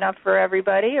have enough for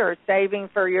everybody, or saving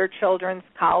for your children's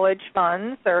college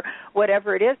funds, or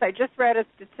whatever it is. I just read a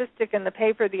statistic in the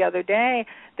paper the other day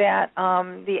that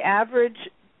the average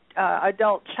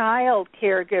adult child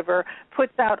caregiver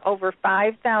puts out over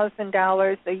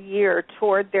 $5,000 a year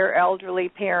toward their elderly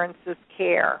parents'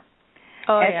 care.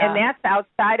 And that's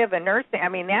outside of a nursing. I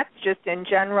mean, that's just in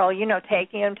general,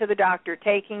 taking them to the doctor,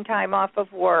 taking time off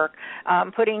of work,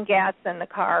 putting gas in the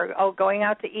car, going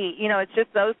out to eat. It's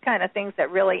just those kind of things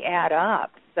that really add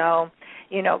up. So,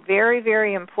 very,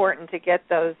 very important to get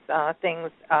those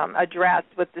things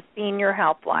addressed with the senior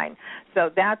helpline. So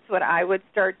that's what I would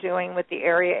start doing with the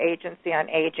Area Agency on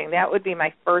Aging. That would be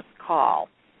my first call.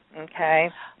 Okay.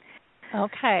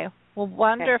 Okay. Well,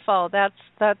 wonderful.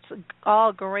 That's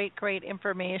all great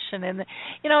information. And,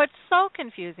 it's so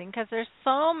confusing because there's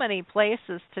so many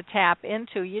places to tap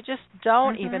into. You just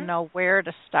don't even know where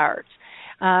to start.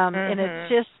 And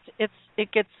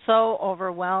it gets so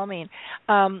overwhelming.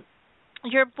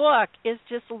 Your book is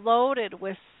just loaded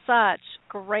with such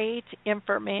great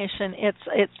information.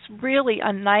 It's really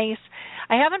a nice.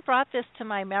 I haven't brought this to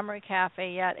my memory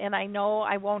cafe yet, and I know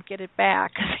I won't get it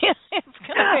back.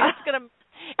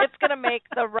 It's gonna make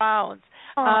the rounds.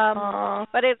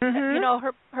 But it's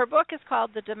her book is called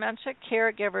The Dementia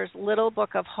Caregiver's Little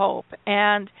Book of Hope,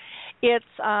 and it's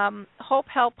Hope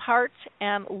Help Heart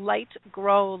and Light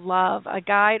Grow Love, a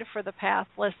guide for the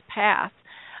pathless path.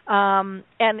 And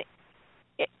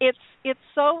it's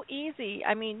so easy.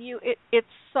 I mean, it's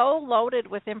so loaded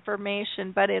with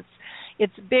information, but it's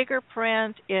bigger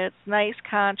print, it's nice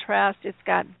contrast, it's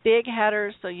got big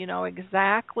headers so you know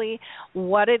exactly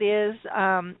what it is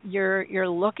you're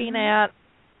looking at.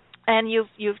 And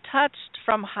you've touched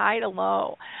from high to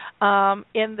low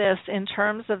in this in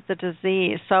terms of the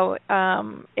disease. So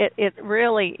it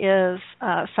really is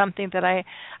something that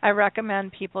I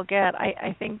recommend people get.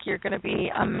 I think you're going to be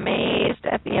amazed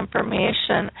at the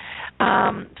information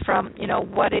from,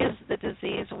 what is the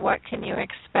disease, what can you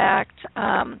expect,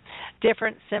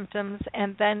 different symptoms,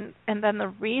 and then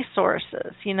the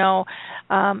resources,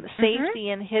 safety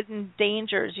and hidden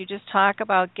dangers. You just talk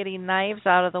about getting knives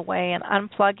out of the way and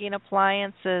unplugging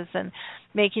appliances and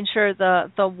making sure the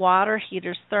water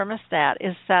heater's thermostat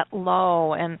is set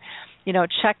low, and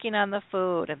checking on the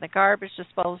food and the garbage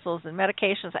disposals and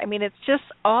medications. I mean, it's just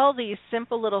all these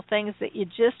simple little things that you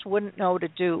just wouldn't know to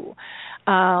do.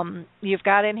 You've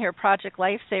got in here Project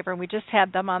Lifesaver, and we just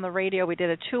had them on the radio. We did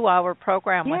a 2-hour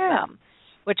program with them,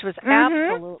 which was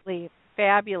absolutely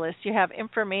fabulous. You have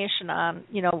information on,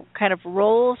 kind of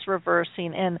roles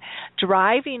reversing and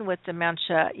driving with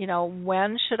dementia.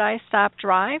 When should I stop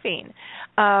driving?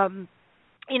 Why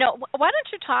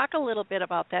don't you talk a little bit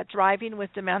about that, driving with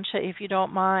dementia, if you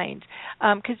don't mind?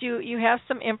 Because you have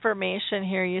some information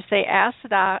here. You say, ask the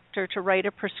doctor to write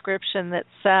a prescription that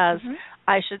says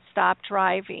I should stop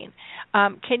driving.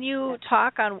 Can you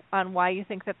talk on why you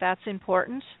think that's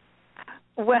important?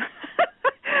 Well,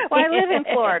 I live in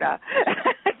Florida.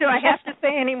 Do I have to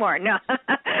say any more? No.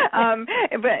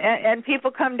 But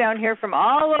people come down here from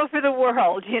all over the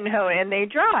world, and they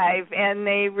drive, and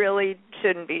they really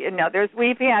shouldn't be. No,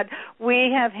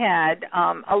 we have had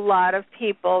a lot of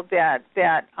people that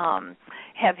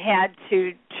have had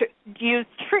to use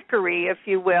trickery, if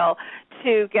you will,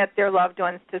 to get their loved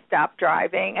ones to stop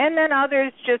driving, and then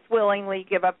others just willingly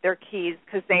give up their keys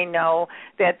because they know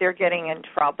that they're getting in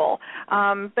trouble.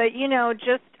 But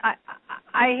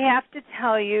I have to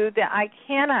tell you that I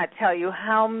cannot tell you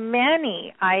how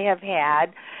many I have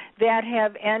had that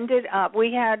have ended up.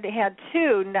 We had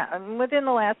two within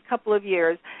the last couple of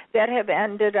years that have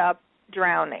ended up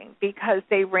drowning because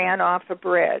they ran off a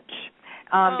bridge.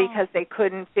 Because they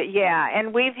couldn't fit. Yeah,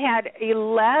 and we've had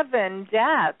 11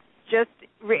 deaths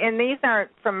and these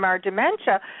aren't from our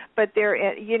dementia, but they're,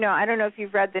 I don't know if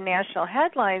you've read the national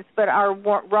headlines, but our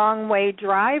wrong-way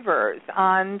drivers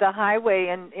on the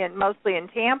highway, mostly in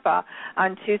Tampa,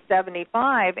 on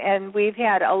 275, and we've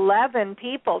had 11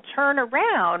 people turn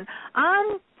around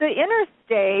on the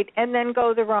interstate and then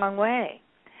go the wrong way.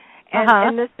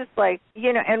 And this is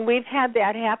and we've had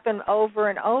that happen over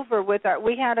and over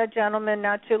we had a gentleman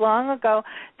not too long ago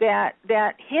that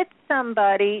hit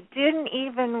somebody, didn't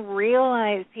even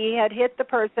realize he had hit the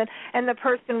person, and the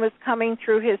person was coming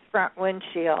through his front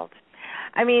windshield.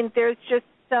 I mean, there's just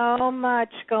so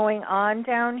much going on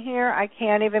down here, I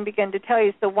can't even begin to tell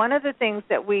you. So one of the things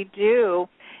that we do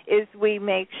is we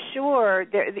make sure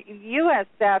the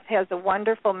USF has a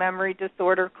wonderful memory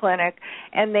disorder clinic,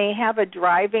 and they have a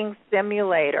driving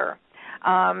simulator.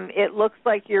 It looks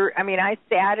like I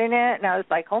sat in it, and I was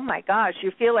like, oh, my gosh,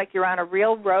 you feel like you're on a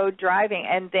real road driving,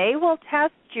 and they will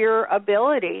test your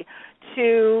ability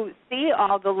to see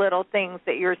all the little things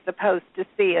that you're supposed to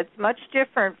see. It's much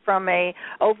different from a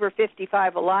over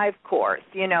 55 alive course.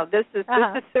 This is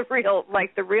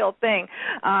the real thing,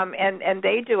 and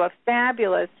they do a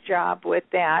fabulous job with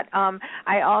that.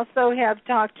 I also have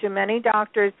talked to many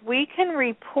doctors. We can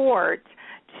report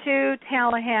to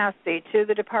Tallahassee, to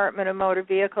the Department of Motor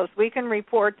Vehicles. We can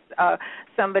report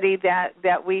somebody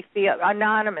that we feel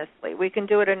anonymously. We can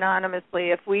do it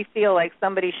anonymously if we feel like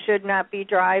somebody should not be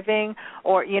driving,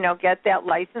 or, get that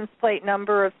license plate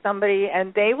number of somebody,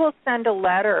 and they will send a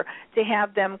letter to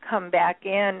have them come back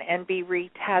in and be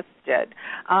retested.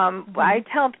 I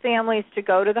tell families to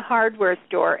go to the hardware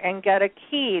store and get a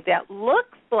key that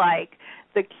looks like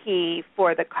the key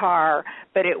for the car,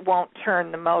 but it won't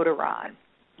turn the motor on,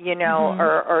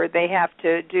 or they have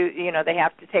to do, they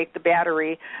have to take the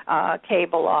battery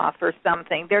cable off or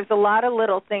something. There's a lot of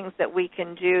little things that we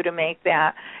can do to make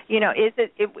that, and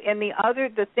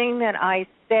the thing that I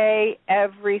say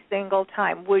every single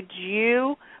time, would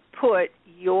you put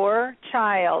your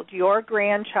child, your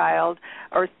grandchild,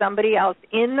 or somebody else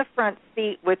in the front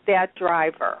seat with that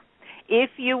driver?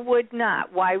 If you would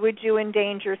not, why would you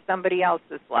endanger somebody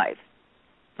else's life?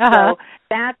 So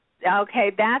that's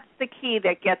the key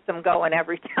that gets them going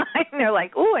every time. They're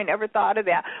like, "Ooh, I never thought of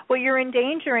that." Well, you're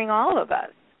endangering all of us,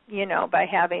 by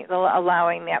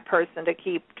allowing that person to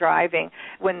keep driving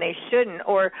when they shouldn't.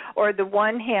 Or the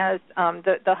one has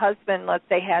the husband, let's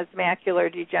say, has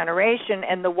macular degeneration,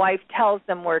 and the wife tells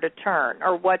them where to turn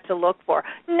or what to look for.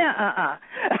 Nuh-uh.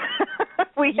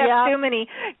 We have too many,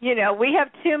 we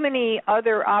have too many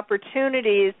other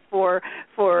opportunities for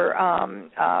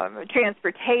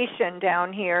transportation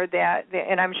down here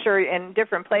and I'm sure in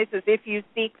different places, if you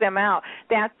seek them out,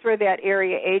 that's where that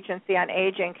area agency on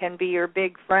aging can be your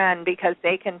big friend, because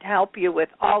they can help you with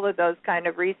all of those kind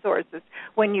of resources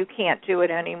when you can't do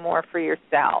it anymore for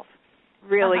yourself.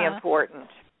 Really important.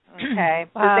 Okay.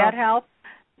 Wow. Does that help?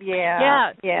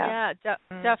 Yeah.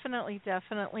 Definitely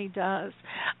does.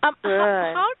 Good.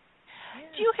 How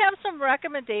do you have some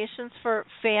recommendations for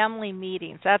family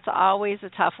meetings? That's always a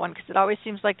tough one, because it always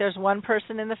seems like there's one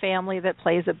person in the family that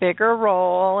plays a bigger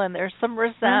role, and there's some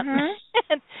resentment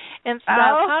and stuff.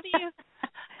 Oh.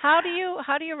 How do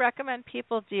you recommend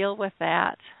people deal with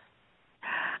that?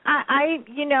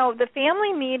 The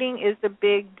family meeting is a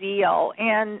big deal,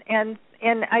 and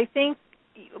I think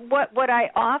what I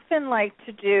often like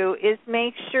to do is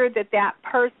make sure that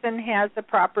person has a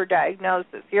proper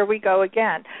diagnosis. Here we go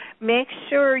again. Make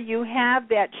sure you have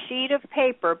that sheet of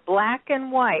paper, black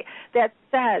and white, that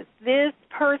says this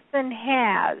person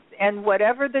has, and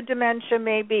whatever the dementia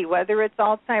may be, whether it's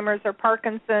Alzheimer's or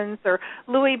Parkinson's or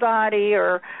Lewy body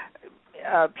or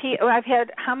I've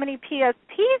had how many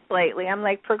PSPs lately? I'm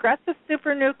like, progressive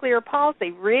supranuclear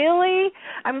palsy. Really?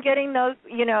 I'm getting those,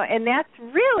 and that's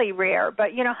really rare. But,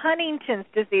 Huntington's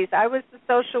disease. I was the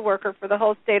social worker for the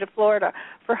whole state of Florida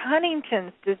for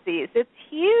Huntington's disease. It's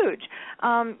huge.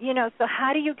 So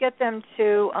how do you get them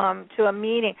to a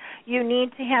meeting? You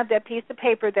need to have that piece of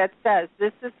paper that says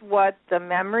this is what the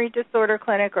memory disorder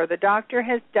clinic or the doctor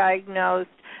has diagnosed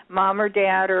mom or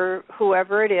dad or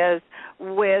whoever it is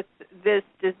with this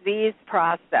disease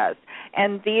process.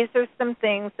 And these are some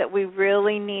things that we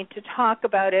really need to talk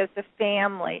about as a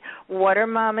family. What are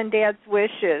mom and dad's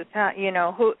wishes?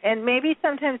 And maybe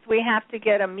sometimes we have to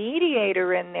get a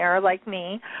mediator in there like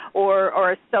me,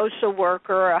 or a social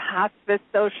worker, or a hospice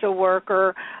social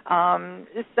worker,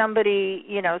 somebody,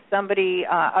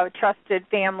 a trusted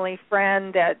family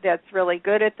friend that's really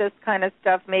good at this kind of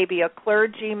stuff, maybe a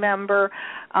clergy member.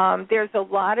 There's a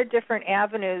lot of different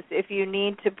avenues if you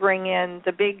need to bring in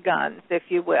the big guns, if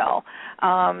you will,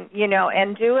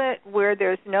 and do it where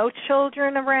there's no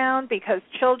children around, because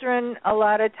children, a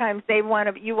lot of times,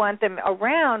 you want them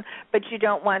around, but you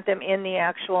don't want them in the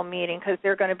actual meeting because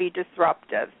they're going to be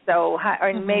disruptive. So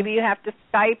maybe you have to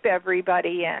Skype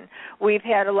everybody in. We've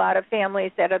had a lot of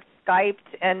families that have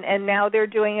Skyped, and now they're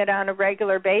doing it on a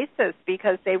regular basis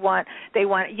because you want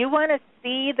to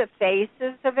see the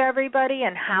faces of everybody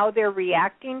and how they're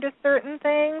reacting to certain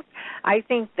things. I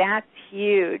think that's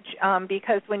huge,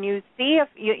 because when you see,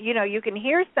 you can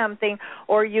hear something,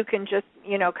 or you can just,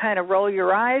 kind of roll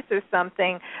your eyes or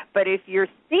something, but if you're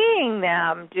seeing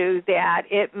them do that,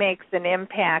 it makes an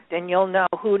impact, and you'll know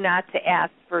who not to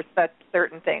ask for such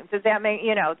certain things. Does that make,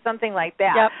 something like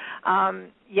that? Yep.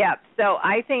 Yeah, so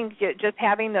I think just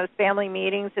having those family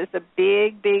meetings is a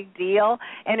big, big deal,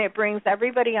 and it brings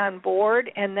everybody on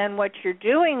board, and then what you're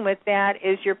doing with that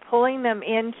is you're pulling them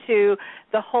into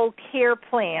whole care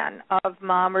plan of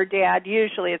mom or dad.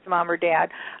 Usually it's mom or dad.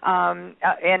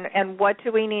 And what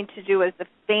do we need to do as a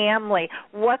family?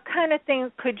 What kind of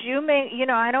things could you make?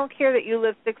 I don't care that you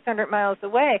live 600 miles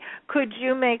away. Could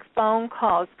you make phone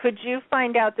calls? Could you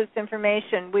find out this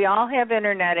information? We all have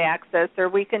internet access, or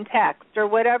we can text, or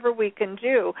whatever we can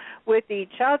do with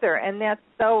each other, and that's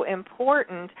so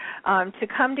important to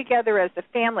come together as a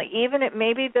family. Even if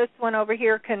maybe this one over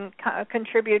here can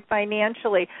contribute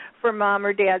financially for mom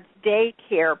or dad's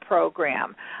daycare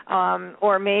program,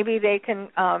 or maybe they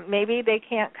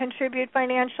can't contribute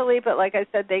financially, but like I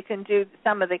said, they can do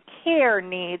some of the care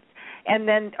needs,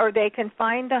 or they can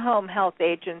find a home health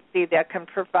agency that can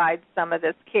provide some of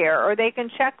this care, or they can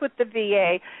check with the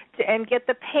VA and get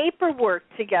the paperwork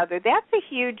together. That's a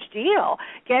huge deal.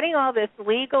 Getting all this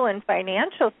legal and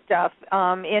financial stuff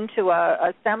into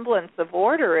a semblance of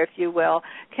order, if you will,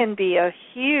 can be a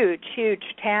huge, huge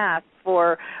task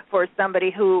for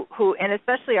somebody who, and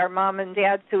especially our mom and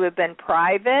dads who have been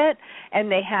private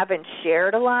and they haven't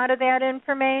shared a lot of that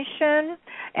information.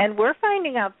 And we're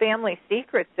finding out family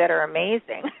secrets that are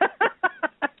amazing.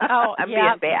 Oh, I'm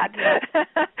yeah. being bad.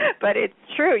 But it's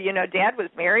true. Dad was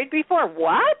married before.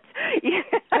 What? We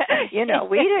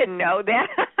didn't know that.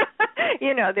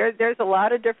 There's a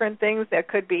lot of different things that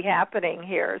could be happening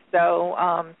here. So,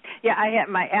 I had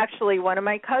one of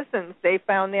my cousins, they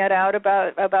found that out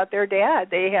about their dad.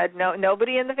 They had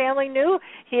nobody in the family knew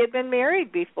he had been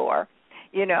married before.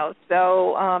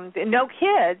 So no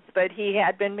kids, but he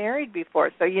had been married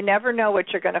before. So you never know what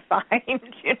you're going to find,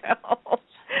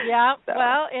 Yeah, So.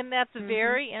 well, and that's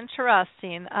very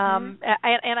interesting. And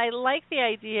I like the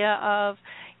idea of,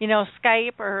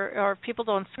 Skype or people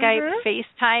doing Skype,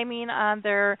 FaceTiming on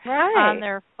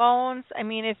their phones. I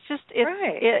mean, it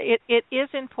is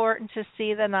important to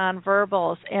see the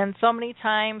nonverbals. And so many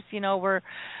times, we're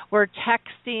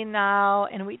texting now,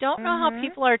 and we don't know how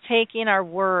people are taking our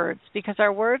words, because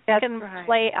our words can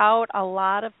play out a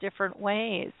lot of different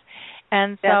ways.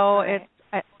 And so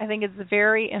I think it's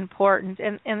very important,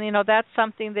 and that's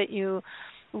something that you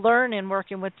learn in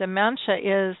working with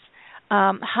dementia is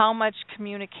how much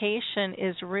communication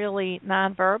is really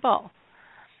nonverbal,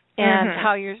 and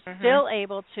how you're still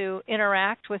able to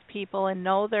interact with people and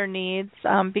know their needs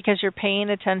because you're paying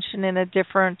attention in a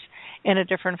different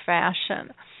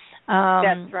fashion.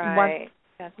 That's right.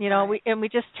 We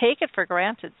just take it for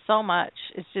granted so much.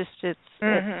 It's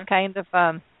kind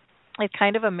of. It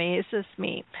kind of amazes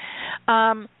me.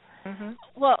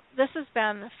 Well, this has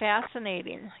been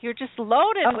fascinating. You're just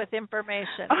loaded with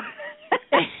information.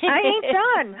 I ain't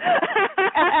done.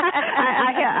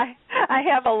 I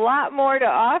have a lot more to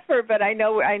offer, but I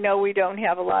know we don't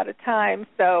have a lot of time.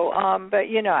 So,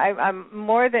 I'm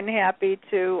more than happy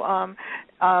to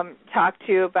talk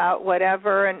to you about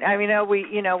whatever. And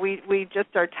we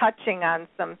just are touching on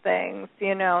some things,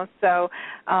 So,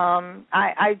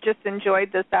 I just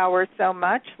enjoyed this hour so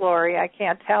much, Lori. I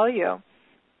can't tell you.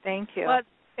 Thank you. Well,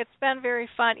 it's been very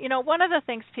fun. One of the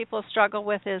things people struggle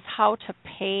with is how to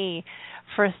pay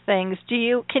for things.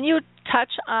 Can you touch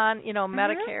on,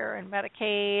 Medicare and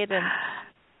Medicaid and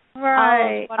all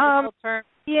those wonderful terms?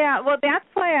 Yeah, well, that's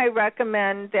why I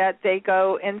recommend that they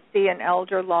go and see an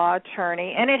elder law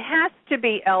attorney, and it has to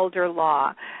be elder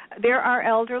law. There are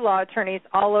elder law attorneys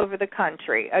all over the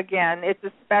country. Again, it's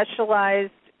a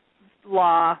specialized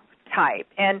law type,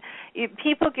 and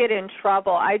people get in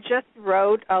trouble. I just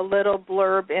wrote a little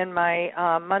blurb in my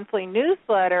monthly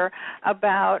newsletter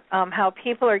about how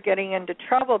people are getting into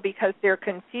trouble because they're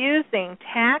confusing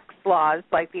tax laws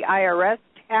like the IRS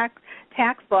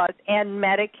tax laws and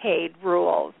Medicaid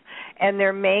rules, and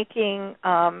they're making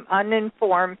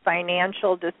uninformed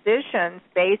financial decisions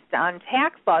based on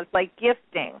tax laws, like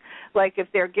gifting. Like if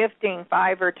they're gifting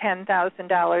 $5,000 or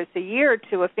 $10,000 a year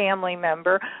to a family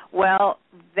member, well,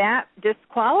 that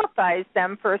disqualifies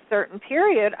them for a certain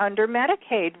period under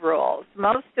Medicaid rules.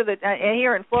 Most of the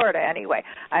here in Florida, anyway.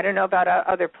 I don't know about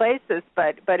other places,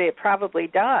 but it probably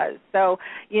does. So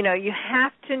you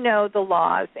have to know the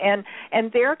laws, and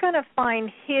they're going to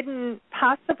find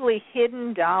possibly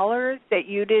hidden dollars that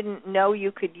you didn't know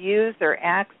you could use or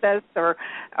access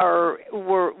or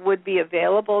would be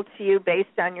available to you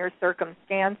based on your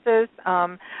circumstances.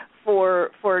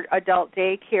 For adult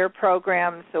daycare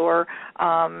programs or,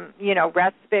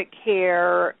 respite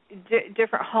care,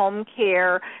 different home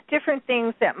care, different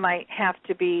things that might have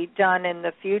to be done in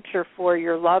the future for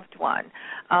your loved one.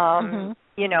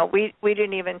 We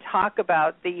didn't even talk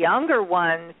about the younger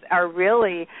ones are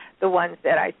really the ones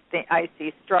that I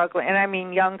see struggling, and I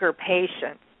mean younger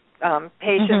patients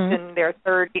patients in their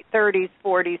 30s,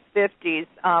 40s,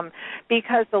 50s,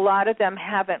 because a lot of them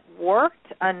haven't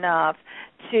worked enough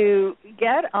to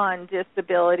get on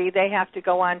disability. They have to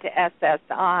go on to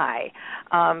SSI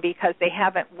because they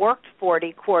haven't worked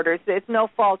 40 quarters. It's no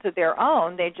fault of their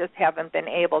own. They just haven't been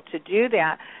able to do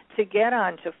that to get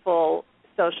on to full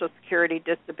Social Security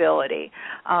disability,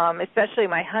 especially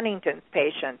my Huntington's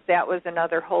patients. That was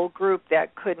another whole group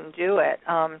that couldn't do it.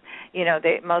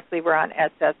 They mostly were on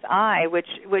SSI,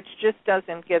 which just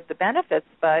doesn't give the benefits.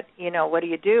 But what do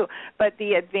you do? But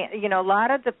a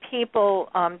lot of the people.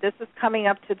 This is coming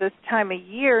up to this time of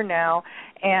year now,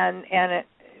 and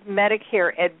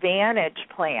Medicare Advantage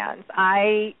plans.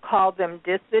 I call them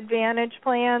disadvantage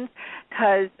plans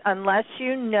because unless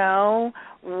you know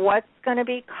what's going to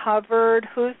be covered,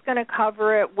 who's going to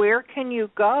cover it, where can you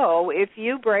go if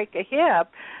you break a hip,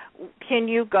 can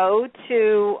you go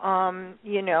to,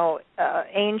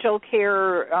 Angel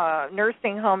Care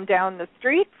nursing home down the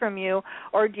street from you,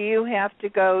 or do you have to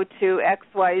go to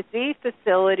XYZ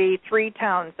facility 3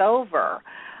 towns over?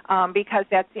 Because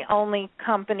that's the only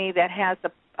company that has a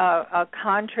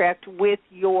contract with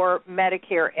your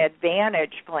Medicare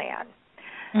Advantage plan.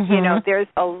 There's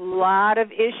a lot of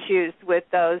issues with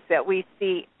those that we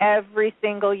see every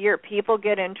single year. People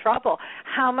get in trouble.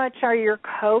 How much are your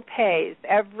co-pays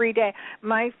every day?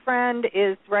 My friend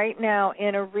is right now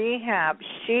in a rehab.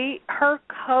 Her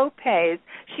co-pays,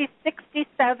 she's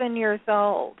 67 years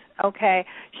old, okay?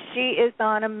 She is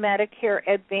on a Medicare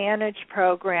Advantage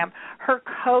program. Her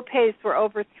co-pays were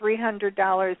over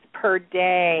 $300 per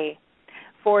day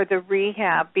for the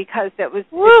rehab because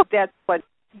that's what.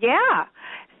 Yeah.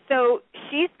 So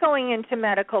she's going into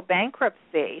medical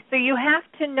bankruptcy. So you have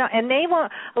to know, and they won't,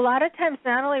 a lot of times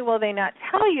not only will they not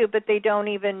tell you, but they don't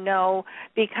even know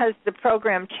because the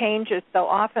program changes so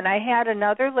often. I had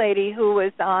another lady who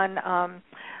was on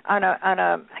I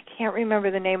can't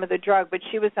remember the name of the drug, but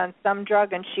she was on some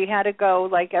drug and she had to go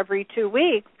like every 2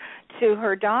 weeks to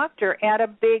her doctor at a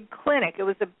big clinic. It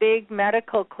was a big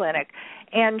medical clinic.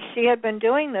 And she had been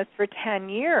doing this for 10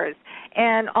 years.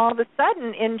 And all of a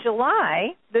sudden, in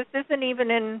July, this isn't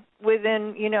even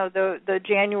within the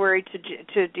January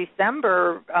to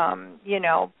December,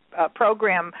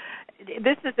 program.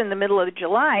 This is in the middle of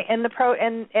July, and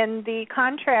the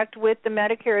contract with the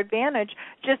Medicare Advantage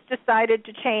just decided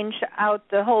to change out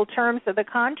the whole terms of the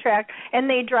contract, and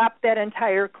they dropped that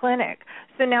entire clinic.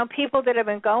 So now people that have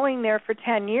been going there for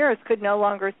 10 years could no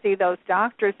longer see those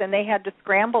doctors, and they had to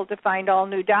scramble to find all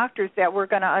new doctors that were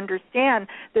going to understand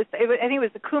this. I think it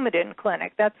was the Coumadin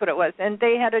clinic. That's what it was. And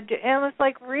they had and it was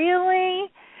like,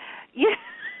 really? Yeah.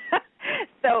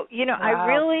 So,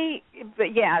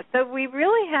 Wow. so we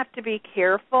really have to be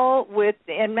careful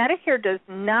and Medicare does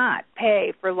not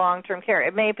pay for long-term care.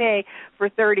 It may pay for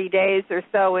 30 days or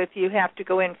so if you have to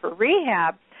go in for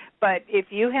rehab, but if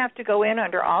you have to go in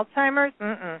under Alzheimer's,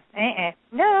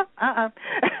 no,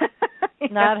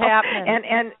 Not happening.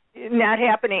 And not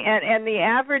happening. And the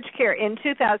average care in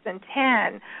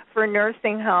 2010 for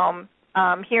nursing home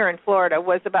here in Florida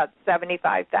was about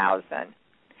 $75,000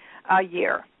 a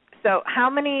year. So how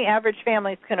many average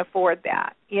families can afford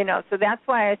that? So that's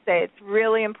why I say it's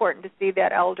really important to see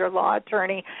that elder law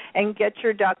attorney and get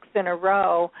your ducks in a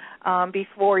row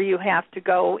before you have to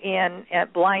go in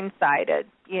at blindsided,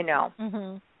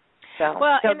 Mm-hmm. So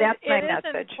that's my message.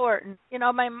 It is important.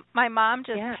 My mom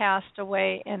just passed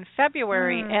away in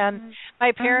February, Mm-hmm. and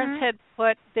my parents had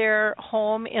put their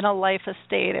home in a life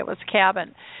estate. It was a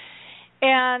cabin.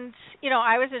 And,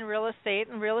 I was in real estate,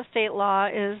 and real estate law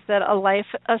is that a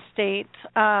life estate,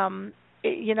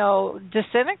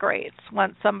 disintegrates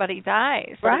once somebody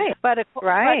dies. Right. But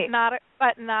right.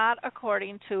 But not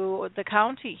according to the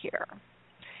county here.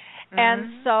 Mm-hmm.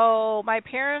 And so my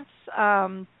parents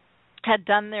had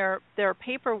done their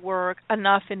paperwork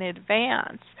enough in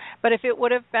advance. But if it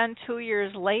would have been 2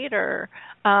 years later,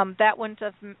 that wouldn't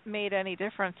have made any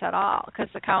difference at all because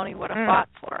the county would have fought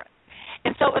for it.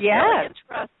 And so it was really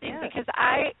interesting because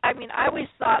I always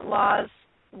thought laws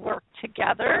work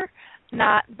together,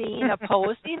 not being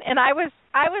opposing. And I was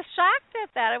shocked at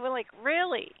that. I was like,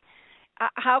 really?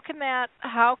 How can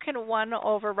one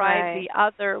override the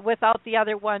other without the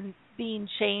other one being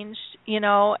changed,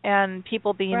 and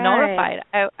people being notified?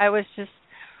 I was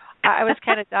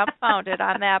kind of dumbfounded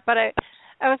on that, but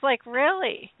I was like,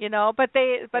 really, but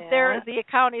the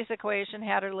county's equation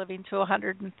had her living to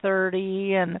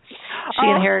 130, and she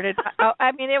inherited.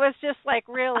 It was just like,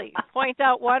 really, point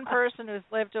out one person who's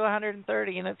lived to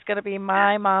 130, and it's going to be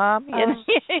my mom. Right.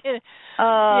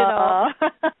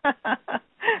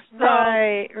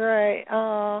 Right.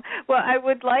 Oh, well,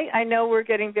 I know we're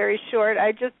getting very short.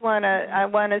 I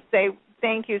want to say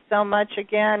thank you so much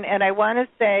again, and I want to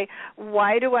say,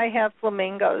 why do I have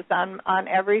flamingos on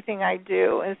everything I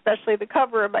do, especially the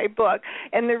cover of my book?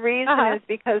 And the reason is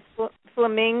because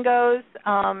flamingos,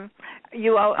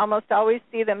 you almost always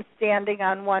see them standing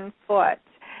on one foot.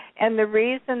 And the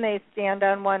reason they stand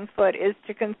on one foot is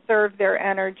to conserve their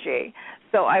energy.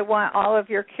 So I want all of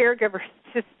your caregivers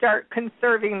to start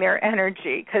conserving their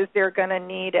energy because they're going to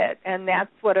need it, and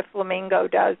that's what a flamingo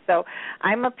does. So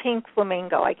I'm a pink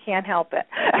flamingo. I can't help it.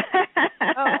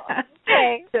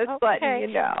 Okay. Just letting you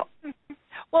know.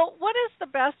 Well, what is the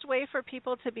best way for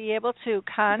people to be able to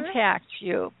contact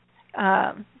you?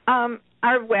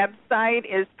 Our website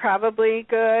is probably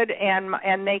good,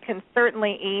 and they can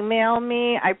certainly email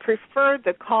me. I prefer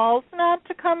the calls not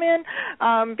to come in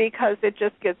because it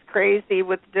just gets crazy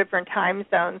with different time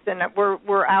zones, and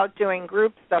we're out doing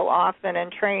groups so often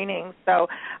and training. So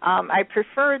I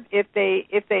prefer if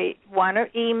they want to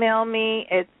email me,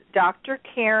 it's Dr.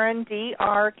 Karen,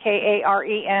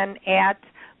 DrKaren at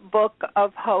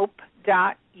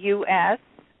bookofhope.us,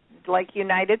 like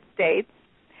United States.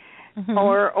 Mm-hmm.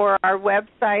 Or our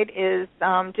website is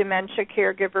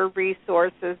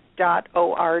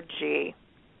dementiacaregiverresources.org.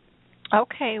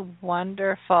 Okay,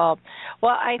 wonderful.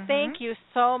 Well, I thank you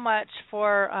so much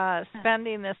for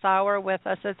spending this hour with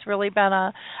us. It's really been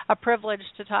a privilege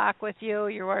to talk with you.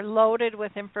 You are loaded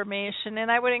with information,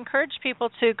 and I would encourage people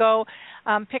to go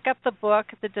pick up the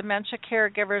book, The Dementia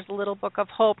Caregiver's Little Book of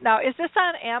Hope. Now, is this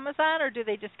on Amazon, or do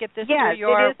they just get this through your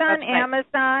Yes, it is on website?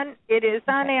 Amazon. It is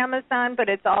on Amazon, but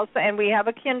it's also, and we have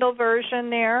a Kindle version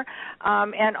there,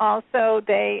 and also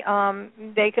they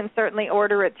can certainly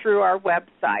order it through our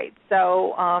website.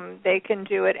 So they can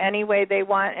do it any way they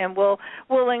want, and we'll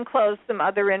enclose some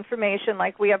other information.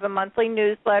 Like we have a monthly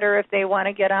newsletter. If they want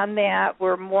to get on that,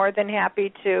 we're more than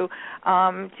happy to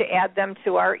add them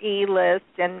to our e-list,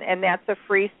 and that's a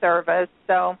free service.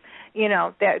 So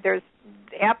there's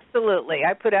absolutely.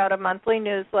 I put out a monthly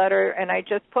newsletter, and I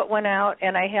just put one out,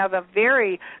 and I have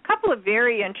couple of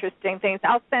very interesting things.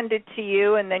 I'll send it to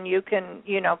you, and then you can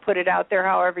put it out there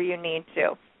however you need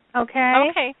to. Okay.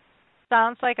 Okay.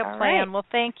 Sounds like a plan. Right. Well,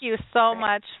 thank you so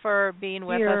much for being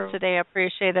with us today. I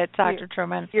appreciate it, Dr.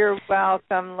 Truman. You're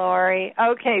welcome, Lori.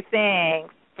 Okay,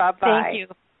 thanks. Bye-bye. Thank you.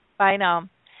 Bye now.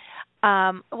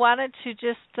 Wanted to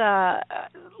just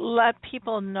let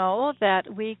people know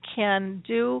that we can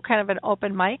do kind of an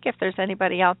open mic. If there's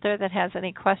anybody out there that has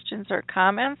any questions or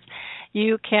comments,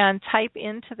 you can type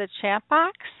into the chat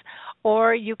box,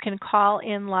 or you can call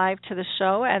in live to the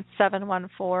show at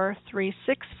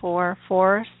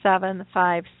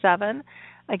 714-364-4757.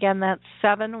 Again, that's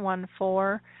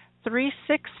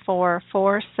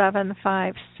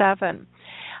 714-364-4757.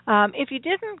 If you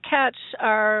didn't catch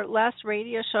our last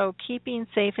radio show, Keeping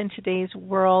Safe in Today's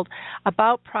World,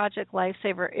 about Project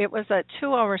Lifesaver, it was a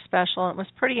 2-hour special. It was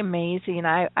pretty amazing.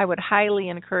 I would highly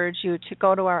encourage you to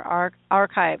go to our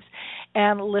archives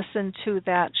and listen to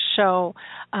that show.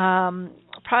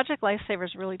 Project Lifesaver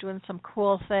is really doing some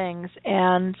cool things,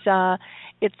 and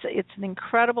it's an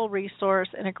incredible resource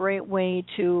and a great way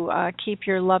to keep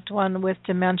your loved one with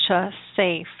dementia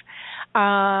safe.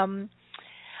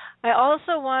 I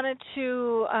also wanted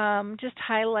to just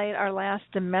highlight our last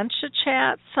Dementia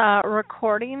Chats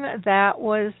recording that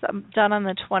was done on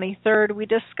the 23rd. We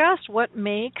discussed what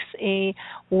makes a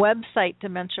website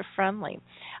dementia-friendly.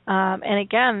 And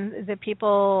again, the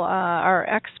people are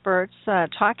experts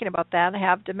talking about that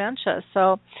have dementia.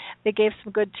 So they gave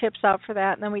some good tips out for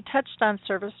that. And then we touched on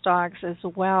service dogs as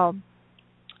well.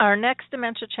 Our next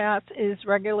Dementia Chats is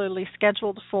regularly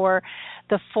scheduled for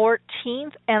the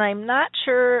 14th, and I'm not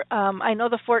sure, I know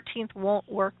the 14th won't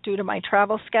work due to my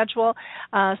travel schedule,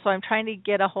 so I'm trying to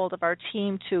get a hold of our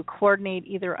team to coordinate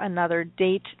either another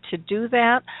date to do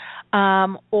that,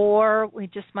 or we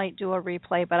just might do a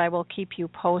replay, but I will keep you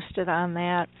posted on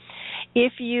that.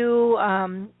 If you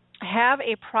have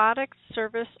a product,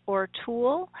 service, or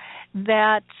tool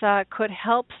that could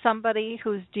help somebody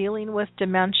who's dealing with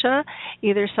dementia,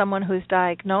 either someone who's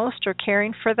diagnosed or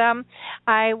caring for them,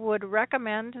 I would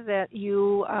recommend that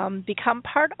you become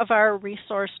part of our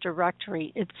resource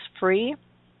directory. It's free.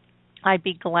 I'd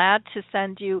be glad to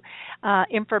send you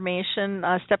information,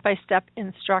 step-by-step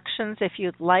instructions if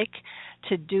you'd like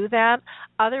to do that.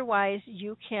 Otherwise,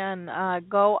 you can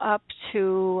go up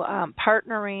to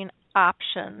partnering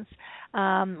options,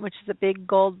 which is a big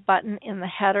gold button in the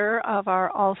header of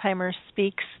our Alzheimer's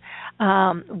Speaks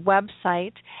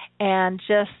website, and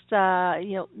just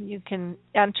you can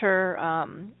enter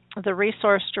the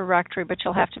resource directory, but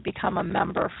you'll have to become a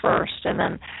member first, and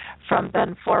then from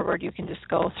then forward you can just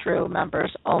go through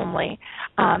members only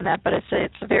on that. But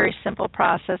it's a very simple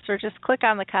process. Or just click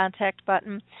on the contact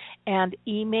button and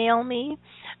email me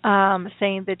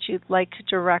saying that you'd like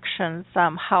directions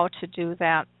how to do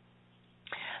that.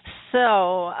 So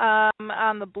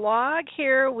on the blog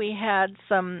here, we had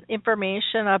some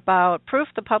information about proof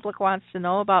the public wants to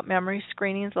know about memory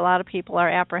screenings. A lot of people are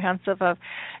apprehensive of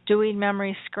doing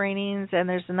memory screenings, and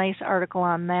there's a nice article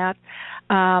on that.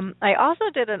 I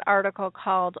also did an article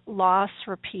called Loss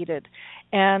Repeated,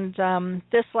 and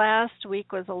this last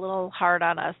week was a little hard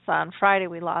on us. On Friday,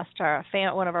 we lost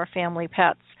one of our family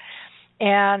pets,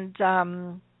 and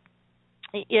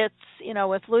it's,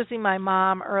 with losing my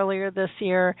mom earlier this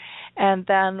year, and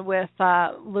then with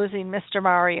losing Mr.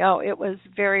 Mario, it was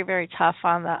very, very tough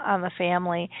on the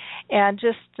family, and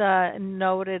just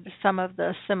noted some of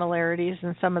the similarities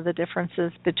and some of the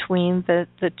differences between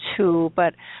the two,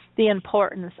 but the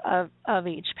importance of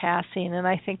each passing. And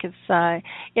I think it's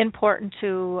important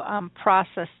to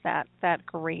process that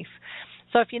grief.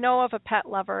 So if you know of a pet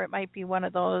lover, it might be one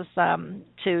of those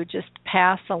to just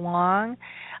pass along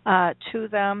to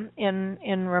them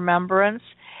in remembrance.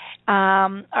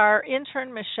 Our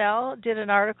intern, Michelle, did an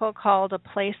article called A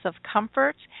Place of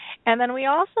Comfort. And then we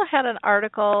also had an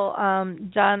article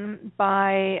done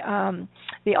by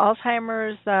the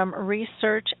Alzheimer's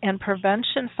Research and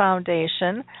Prevention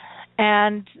Foundation.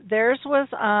 And theirs was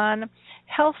on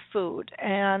health food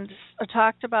and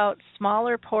talked about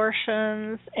smaller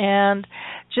portions, and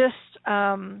just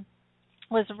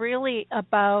was really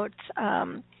about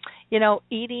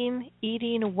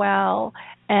eating well,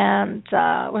 and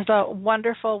was a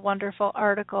wonderful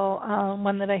article,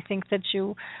 one that I think that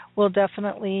you will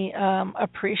definitely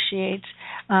appreciate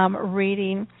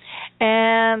reading.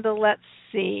 And let's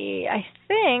see, I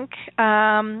think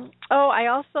I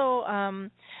also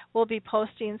we'll be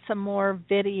posting some more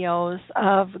videos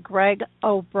of Greg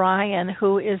O'Brien,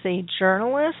 who is a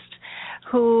journalist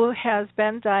who has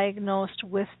been diagnosed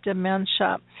with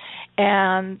dementia.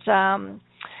 And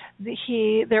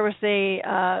there was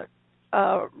a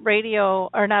radio,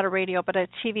 or not a radio, but a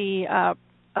TV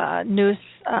news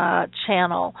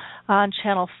channel on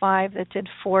Channel 5 that did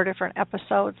 4 different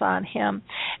episodes on him,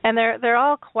 and they're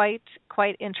all quite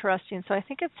interesting. So I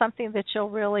think it's something that you'll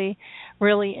really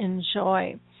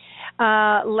enjoy.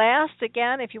 Last,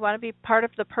 again, if you want to be part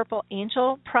of the Purple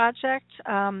Angel Project,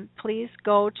 please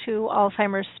go to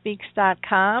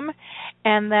alzheimersspeaks.com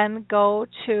and then go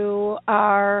to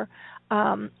our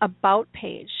About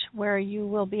page, where you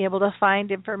will be able to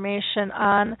find information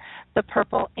on the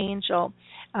Purple Angel.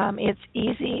 It's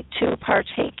easy to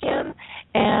partake in,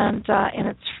 and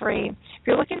it's free. If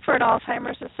you're looking for an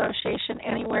Alzheimer's Association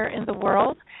anywhere in the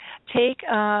world, take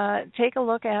a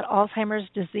look at Alzheimer's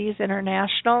Disease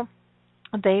International.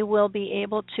 They will be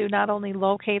able to not only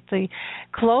locate the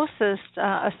closest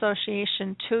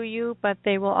association to you, but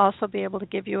they will also be able to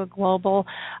give you a global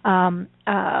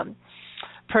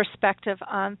perspective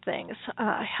on things.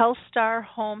 HealthStar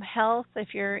Home Health,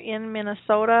 if you're in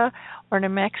Minnesota or New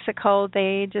Mexico,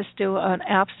 they just do an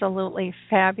absolutely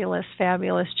fabulous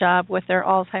job with their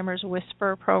Alzheimer's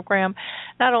Whisper program.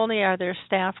 Not only are their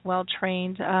staff well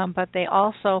trained, but they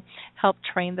also help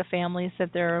train the families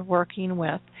that they're working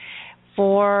with.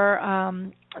 For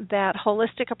that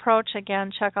holistic approach, again,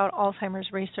 check out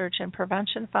Alzheimer's Research and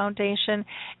Prevention Foundation.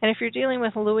 And if you're dealing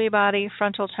with Lewy body,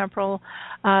 frontal temporal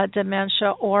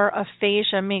dementia, or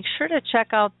aphasia, make sure to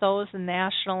check out those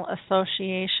national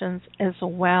associations as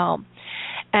well.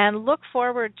 And look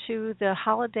forward to the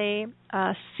holiday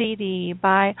CD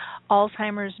by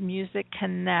Alzheimer's Music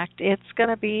Connect. It's going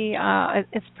to be,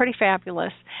 it's pretty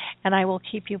fabulous, and I will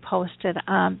keep you posted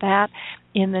on that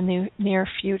in the near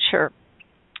future.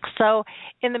 So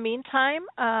in the meantime,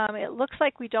 it looks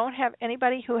like we don't have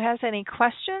anybody who has any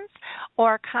questions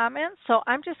or comments, so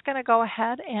I'm just going to go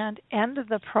ahead and end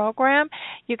the program.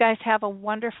 You guys have a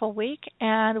wonderful week,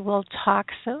 and we'll talk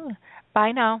soon.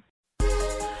 Bye now.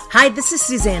 Hi, this is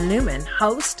Suzanne Newman,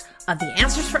 host of the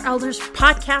Answers for Elders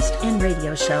podcast and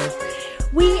radio show.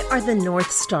 We are the North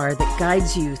Star that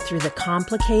guides you through the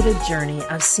complicated journey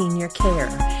of senior care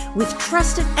with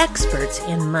trusted experts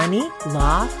in money,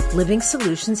 law, living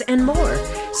solutions, and more.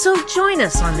 So join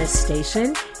us on this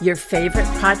station, your favorite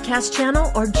podcast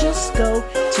channel, or just go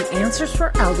to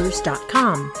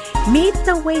AnswersForElders.com. Meet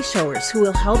the Wayshowers who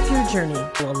will help your journey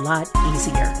go a lot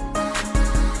easier.